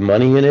guess there's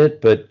money in it,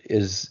 but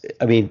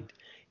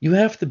you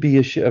have to be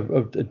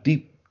a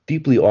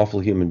deeply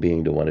awful human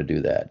being to want to do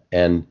that.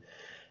 And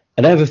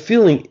I have a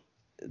feeling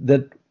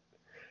that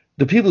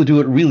the people who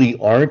do it really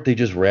aren't. They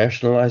just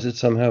rationalize it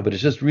somehow. But it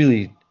just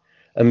really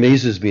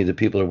amazes me that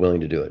people are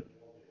willing to do it.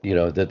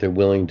 That they're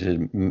willing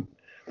to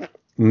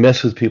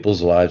mess with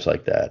people's lives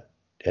like that.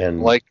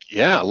 And like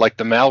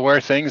the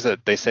malware things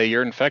that they say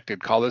you're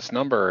infected, call this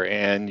number,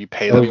 and you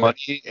pay them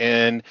money.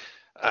 And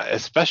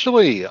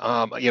especially, a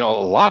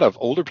lot of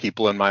older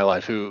people in my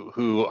life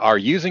who are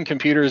using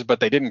computers, but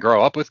they didn't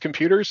grow up with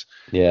computers.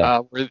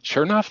 Yeah.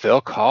 Sure enough,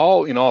 they'll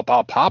call, a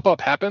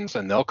pop-up happens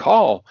and they'll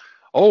call.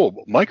 oh,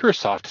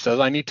 Microsoft says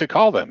I need to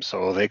call them.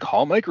 So they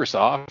call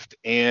Microsoft,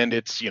 and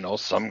it's,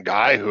 some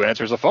guy who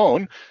answers the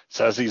phone,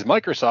 says he's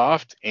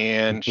Microsoft,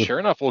 and sure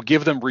enough, we'll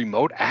give them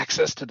remote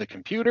access to the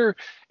computer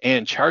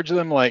and charge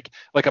them like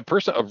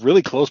a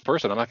really close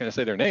person. I'm not going to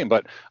say their name,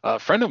 but a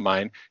friend of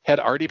mine had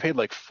already paid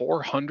like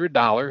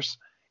 $400,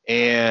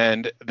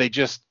 and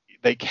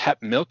they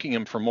kept milking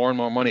him for more and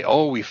more money.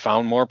 Oh, we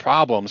found more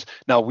problems.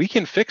 Now we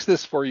can fix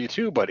this for you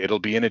too, but it'll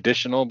be an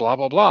additional blah,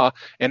 blah, blah.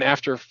 And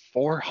after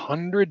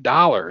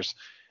 $400,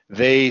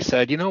 they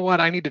said, you know what?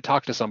 I need to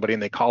talk to somebody.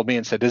 And they called me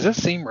and said, does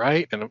this seem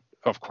right? And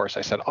of course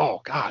I said,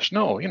 oh gosh,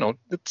 no,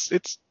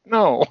 it's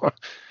no,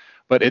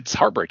 but it's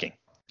heartbreaking.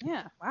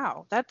 Yeah.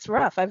 Wow. That's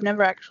rough. I've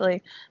never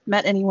actually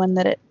met anyone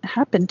that it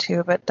happened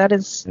to, but that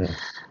is,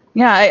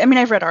 yeah, I mean,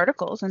 I've read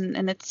articles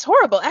and it's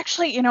horrible.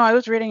 Actually, I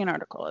was reading an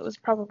article. It was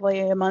probably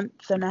a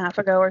month and a half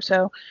ago or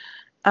so.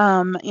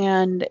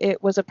 And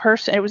it was a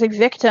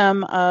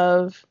victim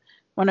of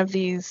one of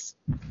these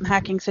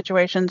hacking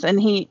situations.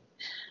 And he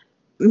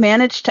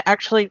managed to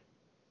actually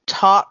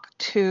talk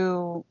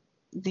to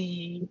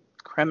the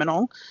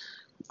criminal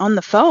on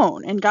the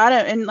phone and got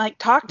him and like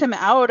talked him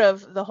out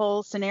of the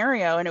whole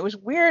scenario. And it was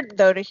weird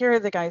though to hear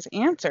the guy's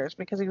answers,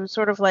 because he was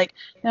sort of like,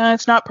 no,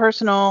 it's not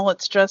personal.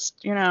 It's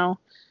just,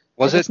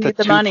 Was it the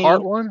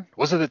two-part one?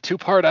 Was it a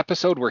two-part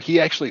episode where he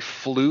actually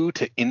flew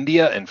to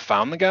India and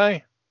found the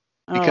guy?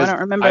 Because I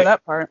don't remember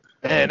that part.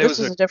 Man, this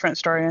is a different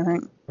story, I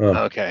think.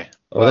 Okay.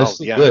 Well, that's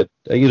good.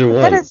 Either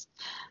one.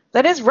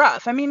 That is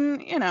rough. I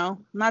mean,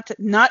 not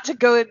to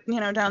go,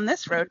 down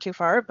this road too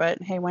far,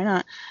 but hey, why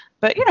not?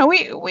 But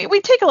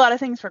we take a lot of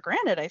things for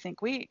granted. I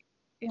think we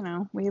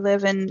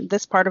live in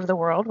this part of the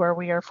world where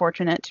we are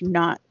fortunate to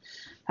not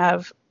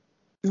have,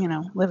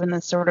 live in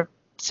this sort of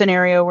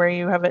scenario where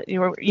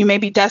you may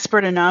be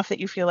desperate enough that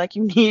you feel like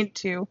you need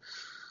to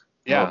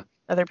hold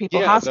other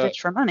people hostage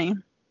for money.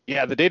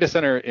 Yeah, the data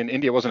center in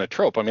India wasn't a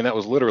trope. I mean, that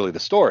was literally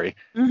the story.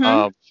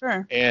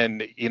 Sure.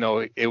 And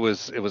it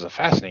was a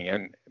fascinating.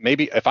 And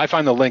maybe if I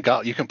find the link,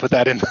 you can put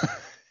that in.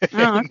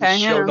 Okay.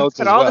 Show notes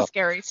put as all well. The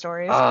scary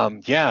stories.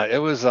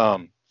 It was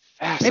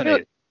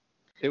fascinating.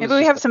 Maybe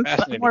we have some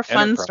more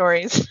fun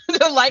stories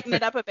to lighten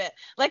it up a bit.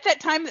 Like that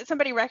time that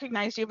somebody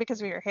recognized you because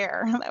of your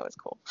hair. That was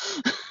cool.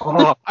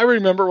 Oh, I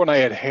remember when I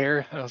had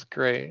hair. That was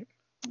great.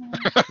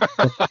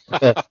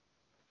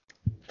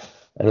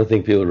 I don't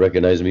think people would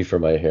recognize me for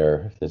my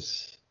hair.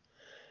 It's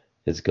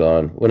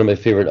gone. One of my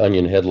favorite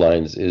Onion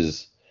headlines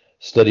is,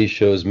 study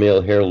shows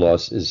male hair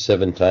loss is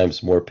 7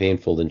 times more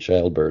painful than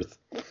childbirth.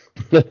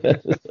 I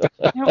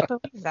don't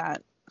believe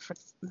that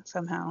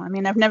somehow. I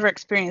mean, I've never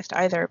experienced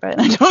either, but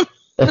I don't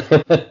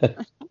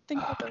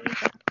think I believe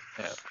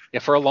that. Yeah,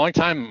 for a long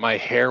time, my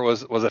hair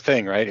was a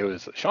thing, right? It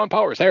was Sean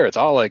Powers hair. It's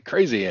all like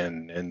crazy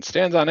and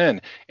stands on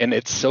end. And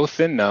it's so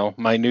thin now.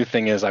 My new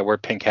thing is I wear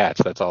pink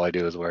hats. That's all I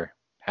do is wear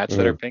hats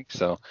that are pink.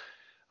 So,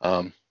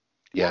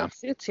 yeah. It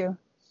suits you.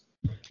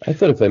 I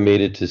thought if I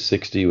made it to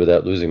 60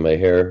 without losing my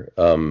hair,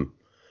 I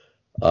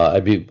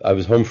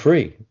was home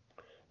free.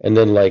 And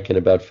then, like, in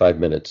about 5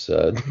 minutes,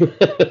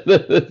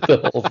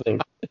 the whole thing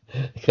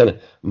kind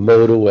of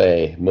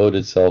mowed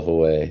itself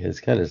away. It's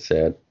kind of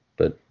sad,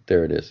 but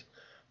there it is.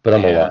 But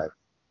I'm alive,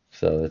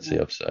 so that's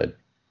the upside.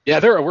 Yeah,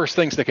 there are worse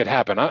things that could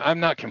happen. I'm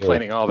not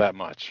complaining all that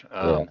much.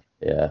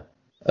 Yeah.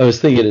 I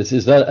was thinking it's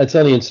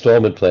on the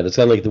installment plan. It's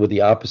kind of like what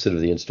the opposite of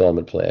the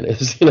installment plan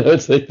is.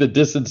 It's like the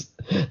distance,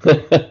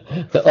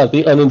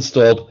 the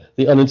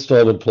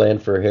uninstallment plan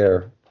for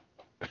hair.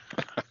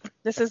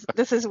 This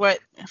is what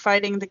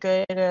fighting the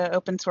good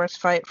open source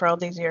fight for all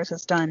these years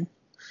has done.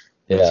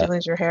 Yeah. You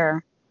lose your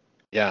hair.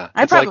 Yeah.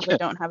 I probably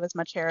don't have as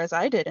much hair as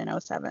I did in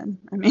 2007.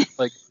 I mean,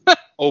 like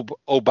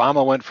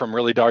Obama went from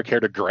really dark hair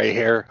to gray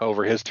hair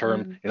over his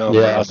term.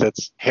 For us,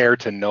 it's hair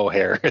to no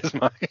hair is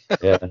my.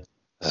 Yeah.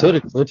 So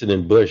did Clinton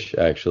and Bush,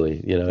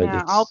 actually.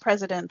 All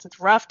presidents. It's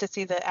rough to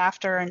see the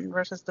after and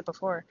versus the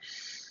before.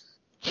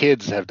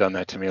 Kids have done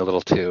that to me a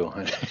little too.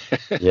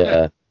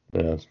 Yeah.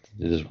 You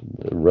just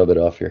rub it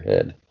off your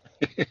head.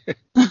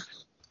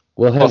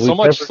 Well, so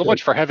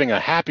much for having a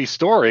happy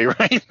story,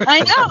 right? I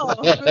know.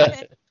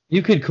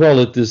 You could call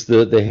it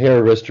the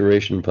hair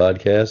restoration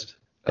podcast,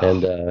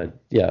 and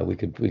we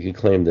could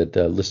claim that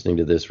listening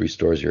to this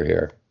restores your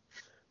hair.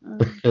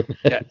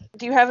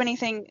 Do you have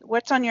anything?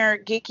 What's on your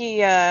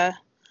geeky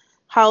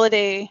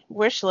holiday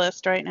wish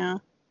list right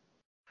now?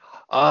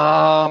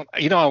 I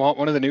want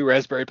one of the new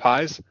Raspberry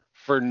Pis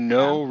for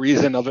no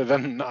reason other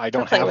than I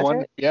don't have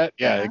one yet.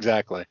 Yeah,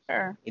 exactly.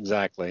 Sure.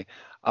 Exactly.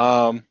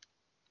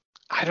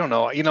 I don't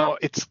know.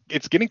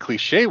 It's getting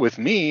cliche with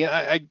me.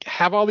 I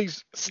have all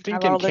these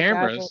stinking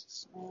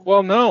cameras.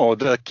 Well, no,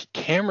 the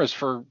cameras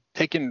for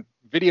taking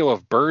video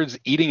of birds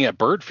eating at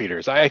bird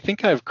feeders. I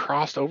think I've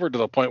crossed over to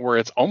the point where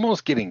it's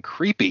almost getting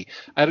creepy.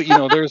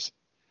 There's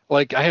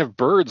like I have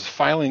birds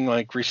filing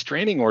like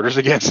restraining orders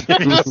against me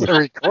to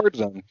record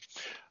them.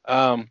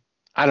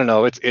 I don't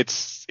know.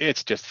 It's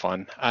just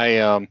fun.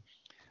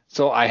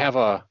 So I have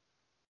a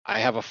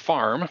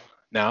farm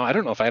now. I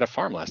don't know if I had a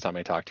farm last time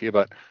I talked to you,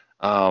 but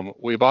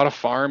we bought a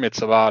farm.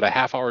 It's about a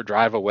half-hour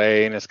drive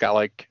away, and it's got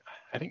like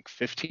I think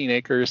 15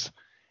 acres.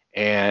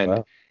 And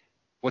Wow.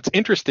 what's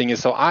interesting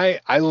is, so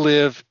I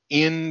live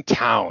in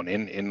town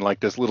in like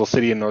this little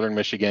city in northern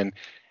Michigan,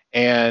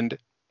 and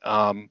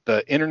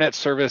the internet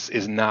service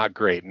is not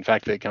great. In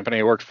fact, the company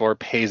I worked for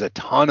pays a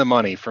ton of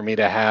money for me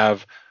to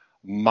have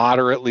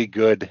moderately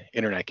good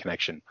internet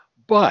connection.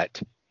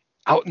 But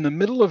out in the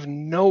middle of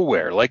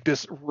nowhere, like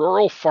this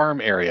rural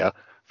farm area,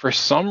 for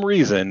some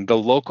reason, the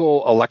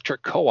local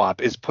electric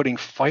co-op is putting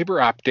fiber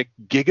optic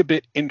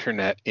gigabit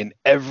internet in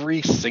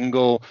every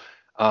single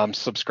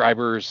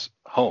subscriber's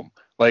home.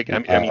 Like, I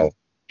mean, Wow. you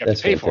have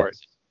That's to pay for it.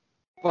 fantastic.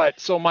 But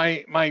so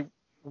my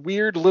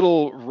weird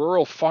little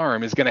rural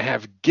farm is going to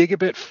have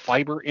gigabit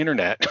fiber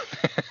internet,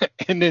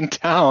 and in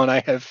town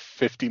I have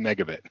 50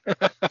 megabit.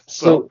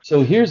 So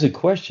here's a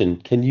question.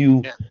 Can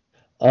you, Yeah.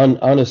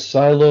 on a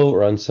silo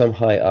or on some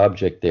high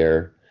object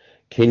there,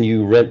 can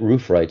you rent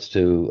roof rights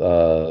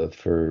to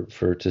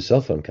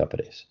cell phone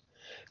companies?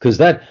 Because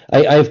that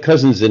I have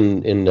cousins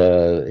in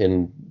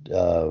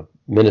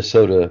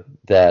Minnesota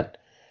that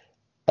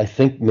I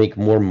think make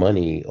more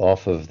money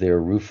off of their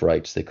roof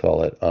rights, they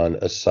call it, on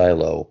a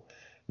silo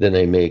than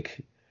they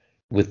make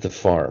with the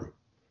farm.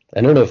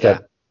 I don't know if Yeah.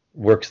 that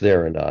works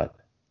there or not.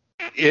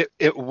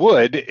 It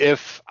would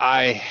if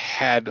I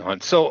had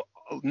one. So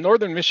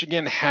Northern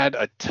Michigan had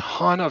a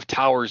ton of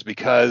towers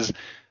because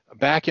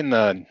back in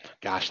the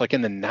like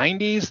in the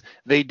 90s,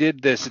 they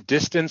did this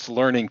distance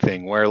learning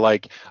thing where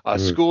like a Mm.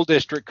 school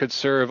district could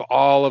serve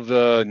all of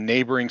the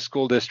neighboring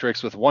school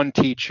districts with one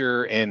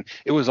teacher, and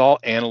it was all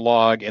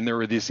analog, and there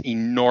were these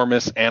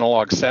enormous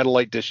analog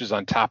satellite dishes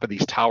on top of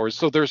these towers.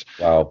 So there's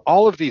Wow.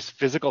 all of these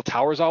physical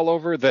towers all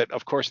over that,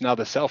 of course, now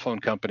the cell phone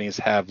companies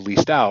have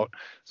leased out.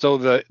 So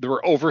they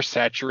were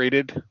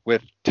oversaturated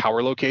with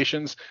tower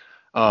locations.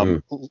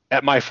 Mm.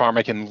 At my farm,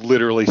 I can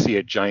literally see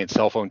a giant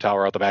cell phone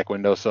tower out the back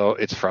window, so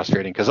it's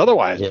frustrating because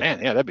otherwise, Yeah.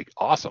 man, yeah, that'd be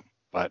awesome.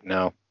 But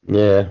no.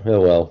 Yeah,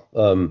 oh well.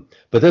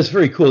 But that's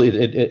very cool.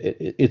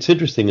 It's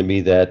interesting to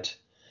me that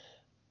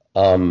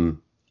a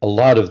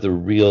lot of the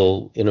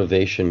real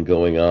innovation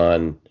going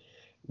on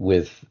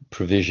with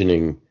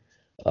provisioning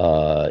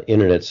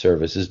internet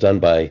service is done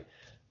by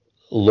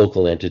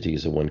local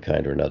entities of one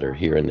kind or another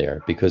here and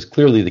there, because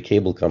clearly the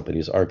cable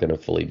companies aren't going to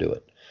fully do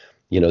it.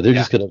 They're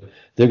Yeah. just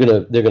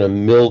they're gonna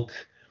milk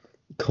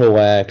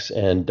coax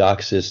and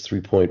DOCSIS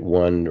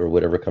 3.1 or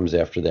whatever comes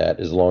after that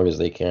as long as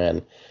they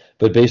can.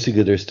 But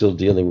basically, they're still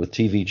dealing with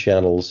TV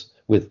channels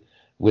with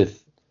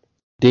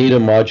data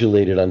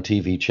modulated on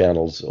TV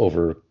channels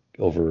over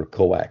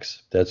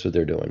coax. That's what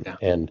they're doing. Yeah,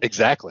 And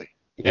exactly.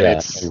 yeah,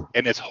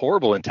 And it's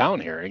horrible in town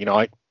here.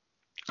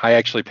 I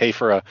actually pay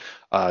for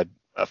a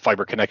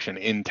fiber connection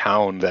in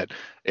town that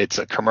it's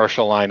a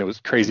commercial line. It was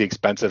crazy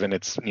expensive, and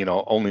it's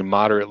only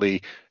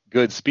moderately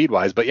good speed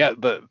wise. But yeah,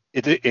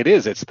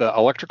 it's the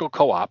electrical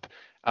co-op.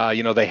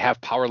 They have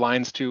power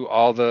lines to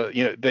all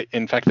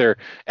in fact, their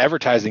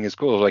advertising is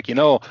cool. Like,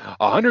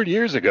 100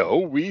 years ago,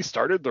 we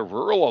started the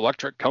rural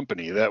electric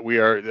company and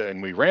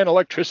we ran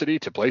electricity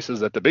to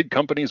places that the big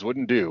companies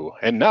wouldn't do.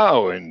 And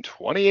now in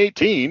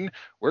 2018,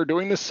 we're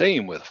doing the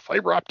same with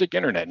fiber optic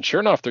internet. And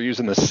sure enough, they're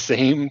using the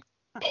same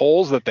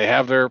poles that they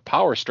have their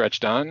power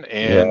stretched on,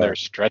 and yeah. they're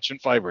stretching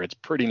fiber. It's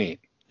pretty neat.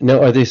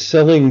 Now, are they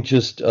selling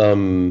just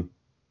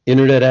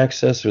internet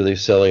access, or are they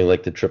selling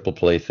like the triple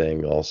play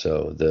thing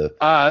also?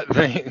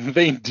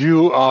 They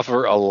do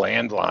offer a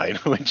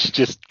landline, which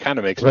just kind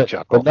of makes me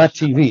chuckle. But not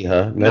TV,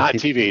 huh? Not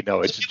TV.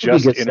 No, it's People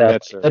just get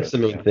internet satellite. service. That's the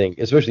main thing,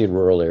 especially in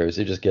rural areas.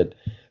 They just get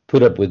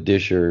put up with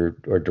Dish or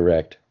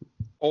Direct.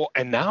 Oh,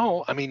 and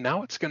now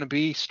it's going to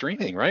be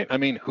streaming, right? I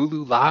mean,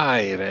 Hulu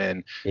Live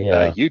and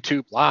Yeah.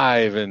 YouTube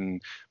Live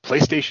and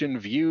PlayStation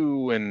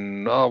View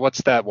and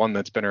what's that one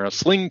that's been around?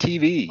 Sling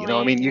TV.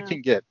 Sling, you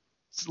can get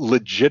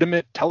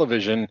legitimate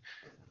television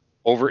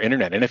over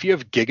internet. And if you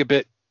have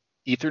gigabit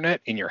Ethernet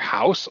in your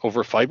house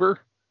over fiber,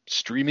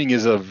 streaming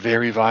is a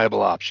very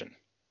viable option.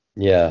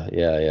 Yeah.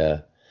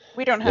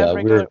 We don't have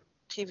regular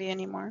TV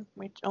anymore.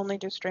 We only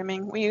do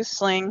streaming. We use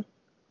Sling,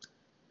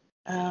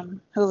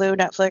 Hulu,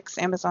 Netflix,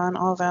 Amazon,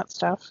 all that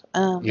stuff.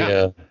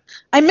 Yeah.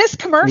 I miss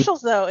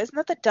commercials, though. Isn't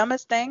that the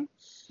dumbest thing?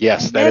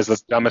 Yes, that is the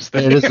dumbest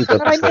thing. It is the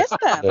But I dumbest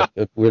miss them.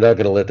 thing. We're not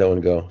going to let that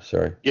one go.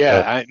 Sorry.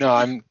 Yeah, I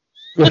know.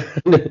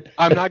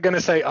 I'm not going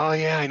to say, oh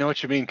yeah, I know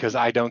what you mean, because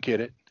I don't get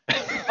it.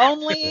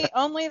 only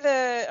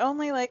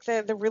like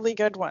the really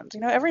good ones.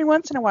 Every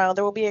once in a while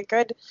there will be a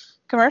good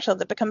commercial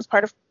that becomes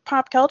part of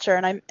pop culture,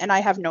 and I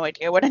have no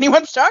idea what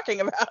anyone's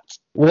talking about.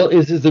 Well,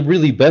 is the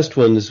really best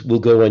ones will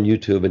go on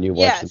YouTube and you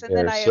watch Yes, them and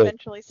there. then I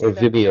eventually see or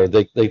them Vimeo.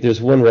 there. Like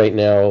there's one right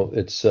now.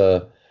 It's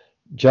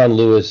John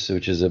Lewis,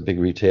 which is a big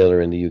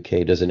retailer in the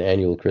UK, does an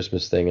annual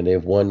Christmas thing, and they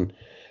have one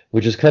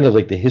which is kind of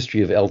like the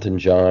history of Elton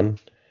John.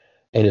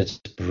 And it's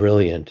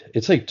brilliant.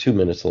 It's like 2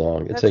 minutes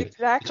long. That's like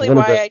exactly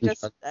why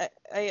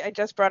I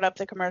just brought up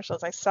the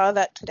commercials. I saw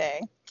that today,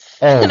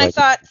 and I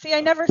thought, see,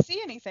 I never see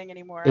anything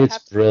anymore.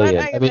 It's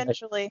brilliant.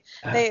 Eventually,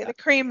 the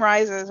cream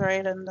rises,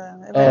 right? And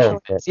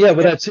eventually, yeah,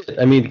 but that's it.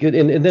 I mean,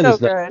 and then so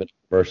it's not a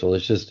commercial.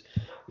 It's just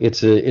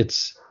it's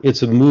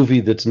a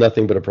movie that's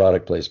nothing but a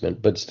product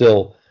placement, but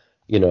still,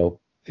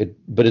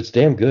 but it's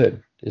damn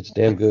good. It's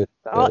damn good.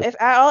 If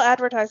all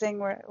advertising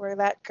were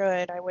that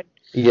good, I would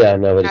yeah,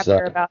 no, be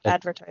happier about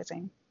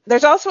advertising.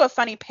 There's also a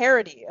funny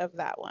parody of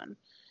that one.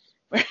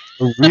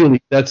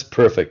 Really, that's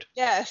perfect.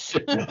 Yes.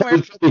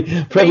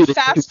 Probably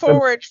fast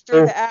forward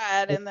through the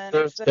ad and then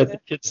got the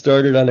kid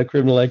started on a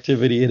criminal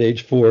activity at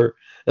age 4.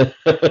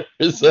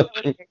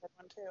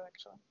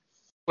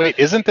 Wait,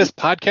 isn't this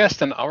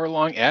podcast an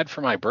hour-long ad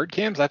for my bird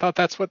cams? I thought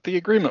that's what the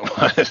agreement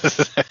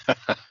was.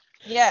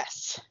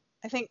 Yes,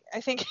 I think.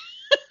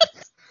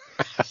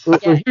 Well,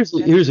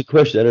 here's a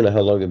question. I don't know how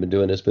long I've been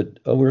doing this, but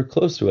we're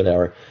close to an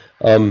hour.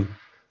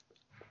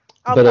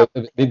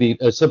 Maybe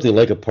something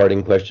like a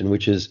parting question,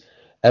 which is,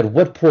 at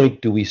what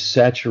point do we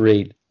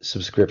saturate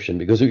subscription?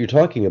 Because what you're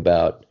talking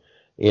about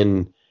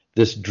in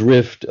this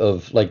drift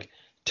of like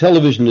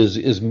television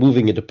is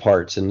moving into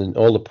parts, and then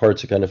all the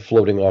parts are kind of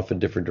floating off in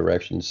different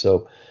directions.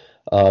 So,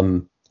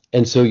 and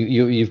so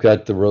you've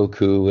got the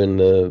Roku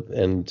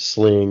and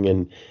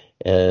Sling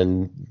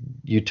and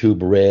YouTube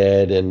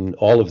Red and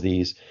all of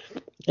these,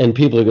 and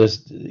people are going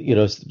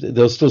to,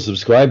 they'll still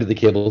subscribe to the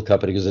cable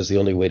company because that's the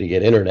only way to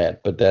get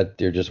internet, but that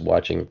they're just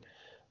watching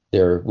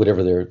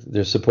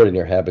they're supporting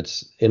their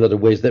habits in other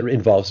ways that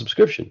involve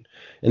subscription.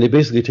 And they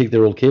basically take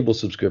their old cable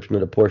subscription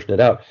and apportion it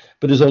out.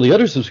 But there's all the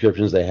other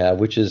subscriptions they have,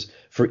 which is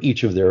for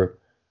each of their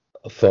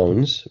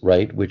phones,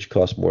 right, which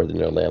cost more than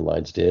their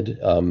landlines did.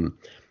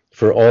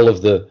 For all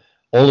of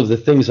the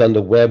things on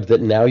the web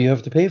that now you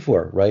have to pay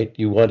for, right?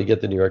 You want to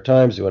get the New York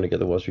Times, you want to get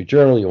the Wall Street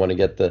Journal, you want to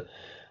get the,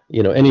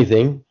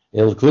 anything,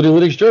 including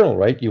Linux Journal,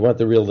 right? You want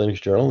the real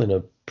Linux Journal in a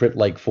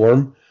print-like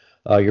form.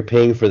 You're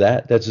paying for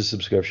that. That's a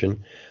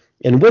subscription.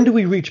 And when do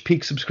we reach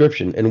peak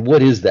subscription? And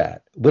what is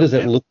that? What does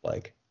that look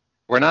like?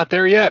 We're not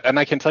there yet. And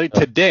I can tell you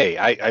today,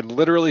 I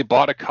literally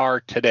bought a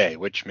car today,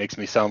 which makes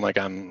me sound like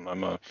I'm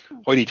a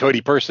hoity-toity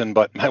person,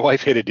 but my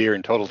wife hit a deer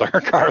and totaled our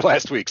car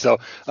last week. So,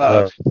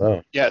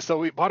 yeah, so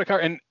we bought a car.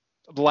 And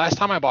the last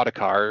time I bought a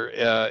car,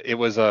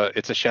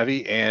 it's a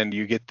Chevy, and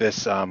you get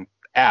this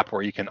app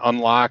where you can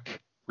unlock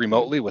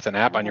remotely with an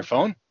app on your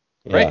phone.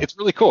 Right. Yeah. It's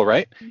really cool.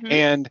 Right. Mm-hmm.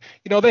 And,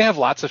 they have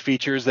lots of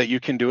features that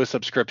you can do a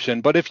subscription.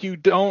 But if you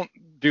don't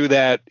do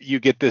that, you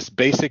get this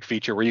basic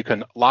feature where you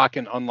can lock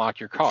and unlock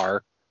your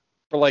car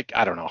for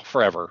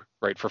forever,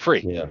 right, for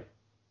free. Yeah.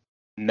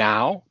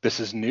 Now,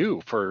 this is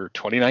new for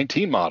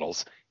 2019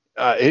 models.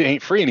 It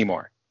ain't free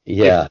anymore.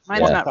 Yeah.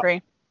 Mine's not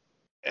free.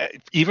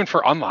 Even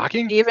for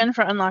unlocking? Even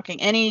for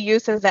unlocking. Any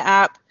use of the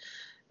app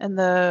and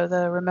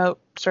the remote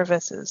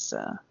service is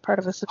part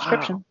of the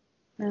subscription. Wow.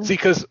 Yeah. See,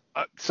 because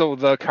so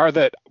the car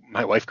that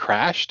my wife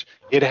crashed,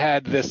 it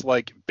had this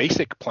like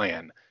basic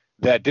plan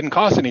that didn't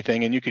cost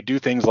anything, and you could do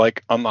things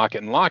like unlock it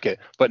and lock it.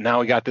 But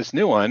now we got this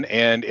new one,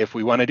 and if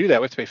we want to do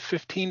that, we have to pay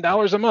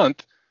 $15 a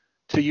month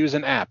to use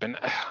an app. And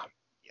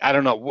I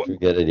don't know what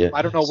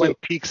I don't know when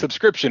peak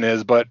subscription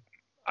is, but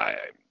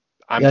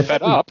I'm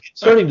fed up.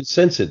 Starting to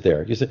sense it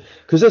there, because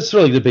that's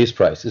sort of like the base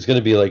price. It's going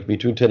to be like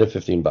between $10 and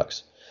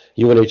 $15.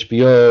 You want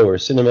HBO or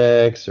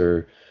Cinemax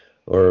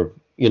or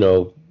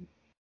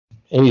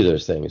any of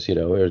those things,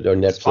 or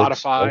Netflix.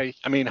 Spotify.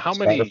 I mean, how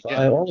many?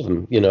 Yeah. All of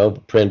them,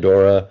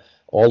 Pandora.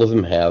 All of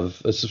them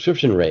have a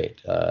subscription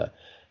rate.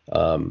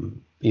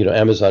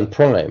 Amazon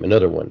Prime,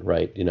 another one,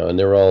 right? And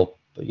they're all,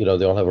 they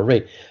all have a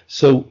rate.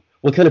 So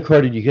what kind of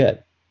car did you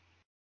get?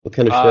 What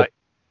kind of?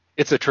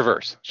 It's a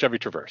Traverse, Chevy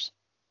Traverse.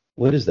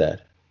 What is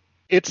that?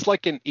 It's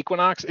like an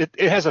Equinox. It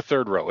has a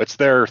third row. It's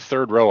their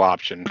third row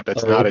option.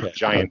 That's not a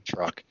giant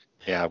truck.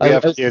 Yeah, we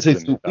have kids.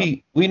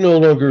 We no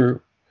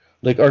longer,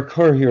 like our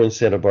car here in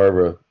Santa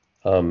Barbara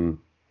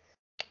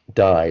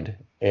died,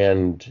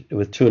 and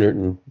with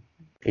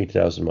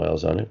 208,000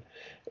 miles on it,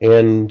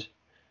 and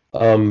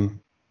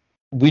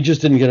we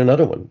just didn't get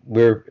another one.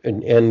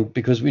 And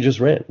because we just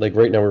rent, like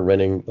right now we're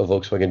renting a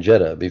Volkswagen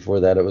Jetta.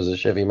 Before that it was a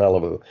Chevy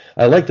Malibu.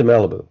 I like the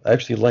Malibu. I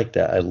actually like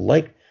that.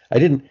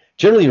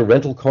 Generally a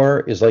rental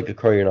car is like a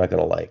car you're not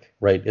going to like,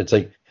 right? It's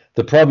like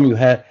the problem we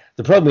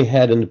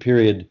had in the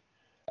period.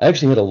 I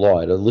actually had a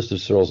list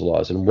of Searles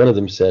laws, and one of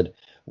them said,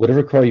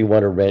 whatever car you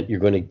want to rent, you're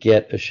going to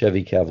get a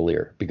Chevy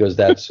Cavalier, because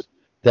that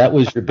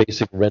was your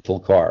basic rental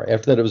car.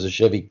 After that, it was a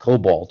Chevy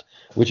Cobalt,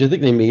 which I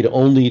think they made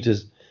only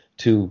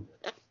to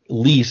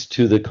lease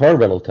to the car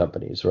rental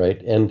companies,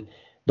 right?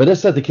 But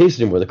that's not the case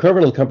anymore. The car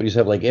rental companies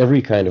have like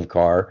every kind of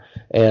car,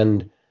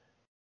 and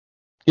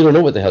you don't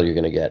know what the hell you're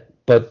going to get.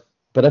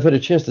 But I've had a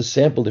chance to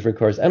sample different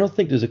cars. I don't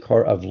think there's a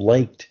car I've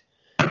liked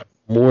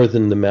more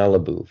than the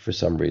Malibu for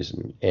some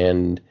reason.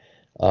 And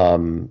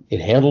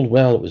it handled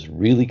well. It was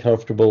really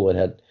comfortable. It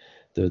had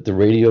the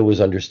radio was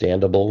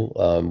understandable,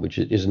 which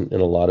it isn't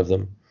in a lot of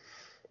them.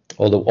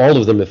 Although all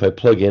of them, if I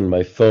plug in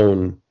my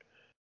phone,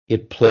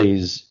 it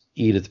plays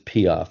Edith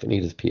Piaf, an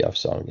Edith Piaf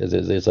song.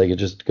 It's like it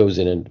just goes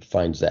in and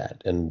finds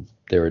that, and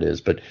there it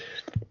is. But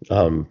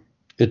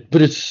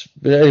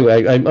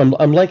anyway,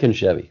 I'm liking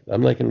Chevy.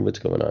 I'm liking what's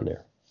going on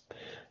there.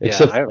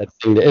 Except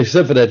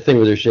for that thing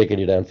where they're shaking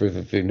you down for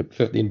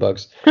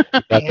 $15.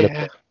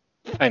 Yeah,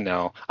 I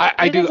know.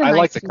 I do. I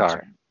like the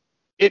car.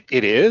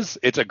 It is.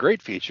 It's a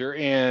great feature,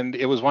 and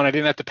it was one I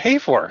didn't have to pay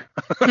for.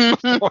 And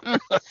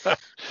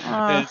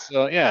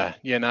so now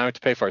I have to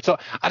pay for it. So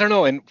I don't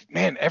know. And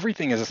man,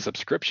 everything is a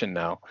subscription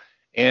now.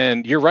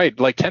 And you're right.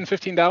 Like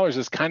 $10-15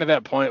 is kind of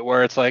that point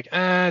where it's like,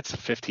 it's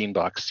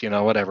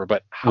 $15, whatever.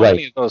 But how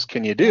many of those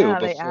can you do Yeah,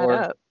 before? they add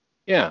up.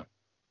 Yeah.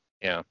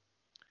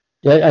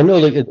 Yeah, I know.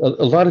 Like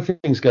a lot of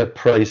things got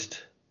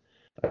priced.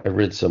 I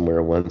read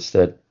somewhere once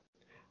that,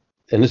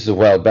 and this is a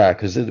while back,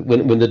 because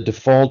when the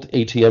default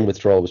ATM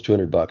withdrawal was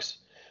 $200,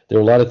 there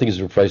were a lot of things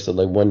that were priced at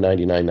like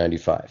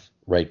 $199.95,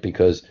 right?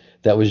 Because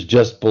that was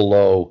just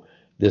below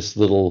this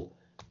little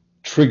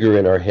trigger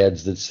in our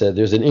heads that said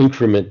there's an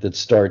increment that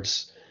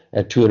starts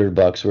at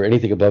 $200, where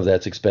anything above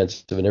that's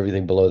expensive and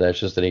everything below that's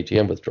just an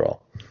ATM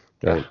withdrawal,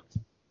 right?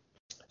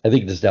 I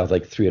think this is now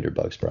like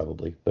 $300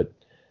 probably, but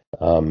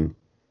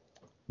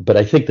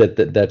I think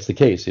that's the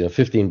case.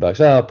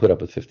 $15, I'll put up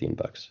with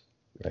 $15,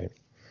 right?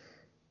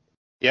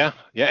 Yeah.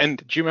 And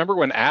do you remember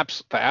when the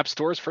app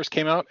stores first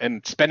came out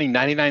and spending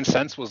 99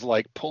 cents was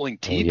like pulling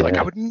teeth? Yeah. Like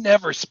I would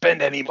never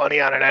spend any money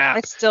on an app.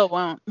 I still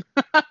won't.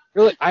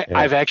 Really?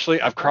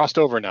 I've crossed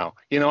over now.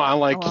 I'm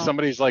like, wow.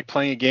 somebody's like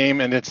playing a game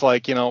and it's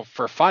like,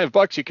 for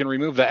 $5 you can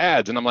remove the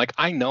ads. And I'm like,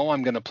 I know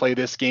I'm going to play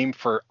this game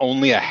for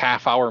only a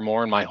half hour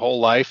more in my whole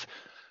life.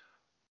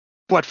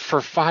 But for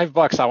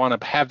 $5, I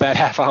want to have that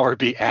half hour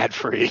be ad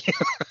free.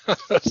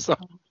 So,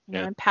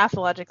 And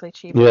pathologically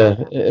cheap. Yeah.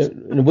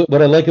 And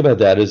what I like about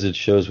that is it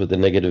shows what the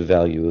negative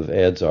value of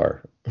ads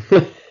are.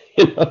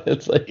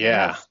 It's like,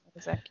 Yes, that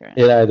is accurate.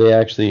 Yeah, they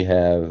actually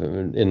have,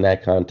 in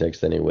that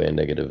context anyway, a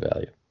negative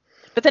value.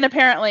 But then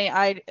apparently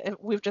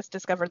we've just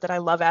discovered that I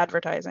love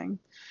advertising.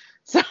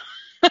 So,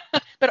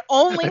 but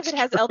only if it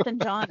has Elton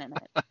John in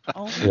it.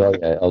 Only.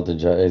 Yeah, Elton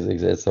John,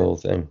 that's the whole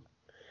thing.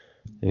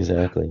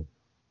 Exactly.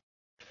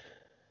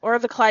 Or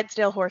the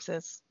Clydesdale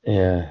horses.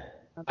 Yeah.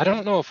 I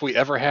don't know if we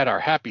ever had our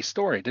happy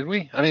story, did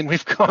we? I mean,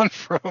 we've gone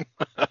from.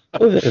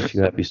 We've had a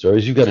few happy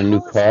stories. You've got a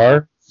new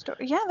car.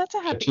 Yeah, that's a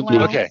happy one.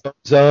 one. Okay.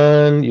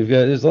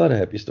 There's a lot of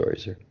happy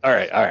stories here. All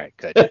right,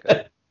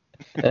 good.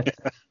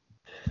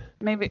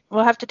 Maybe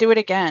we'll have to do it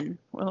again.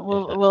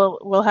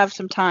 We'll have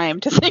some time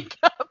to think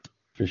up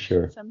for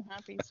sure some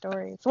happy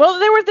stories. Well,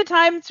 there was the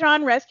time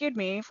Sean rescued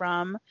me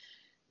from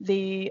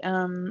the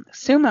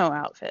sumo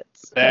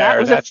outfits. That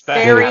was a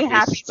very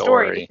happy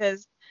story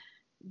because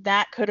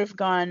that could have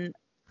gone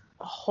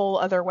a whole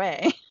other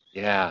way.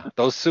 Yeah,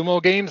 those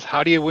sumo games,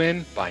 how do you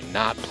win? By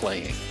not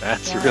playing.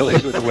 That's really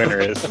who the winner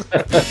is.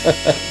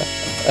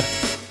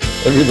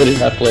 Everybody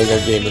not playing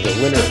our game is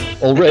a winner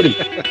already.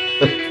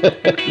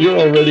 You're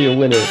already a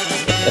winner.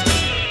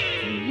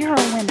 You're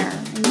a winner.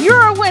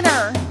 You're a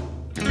winner.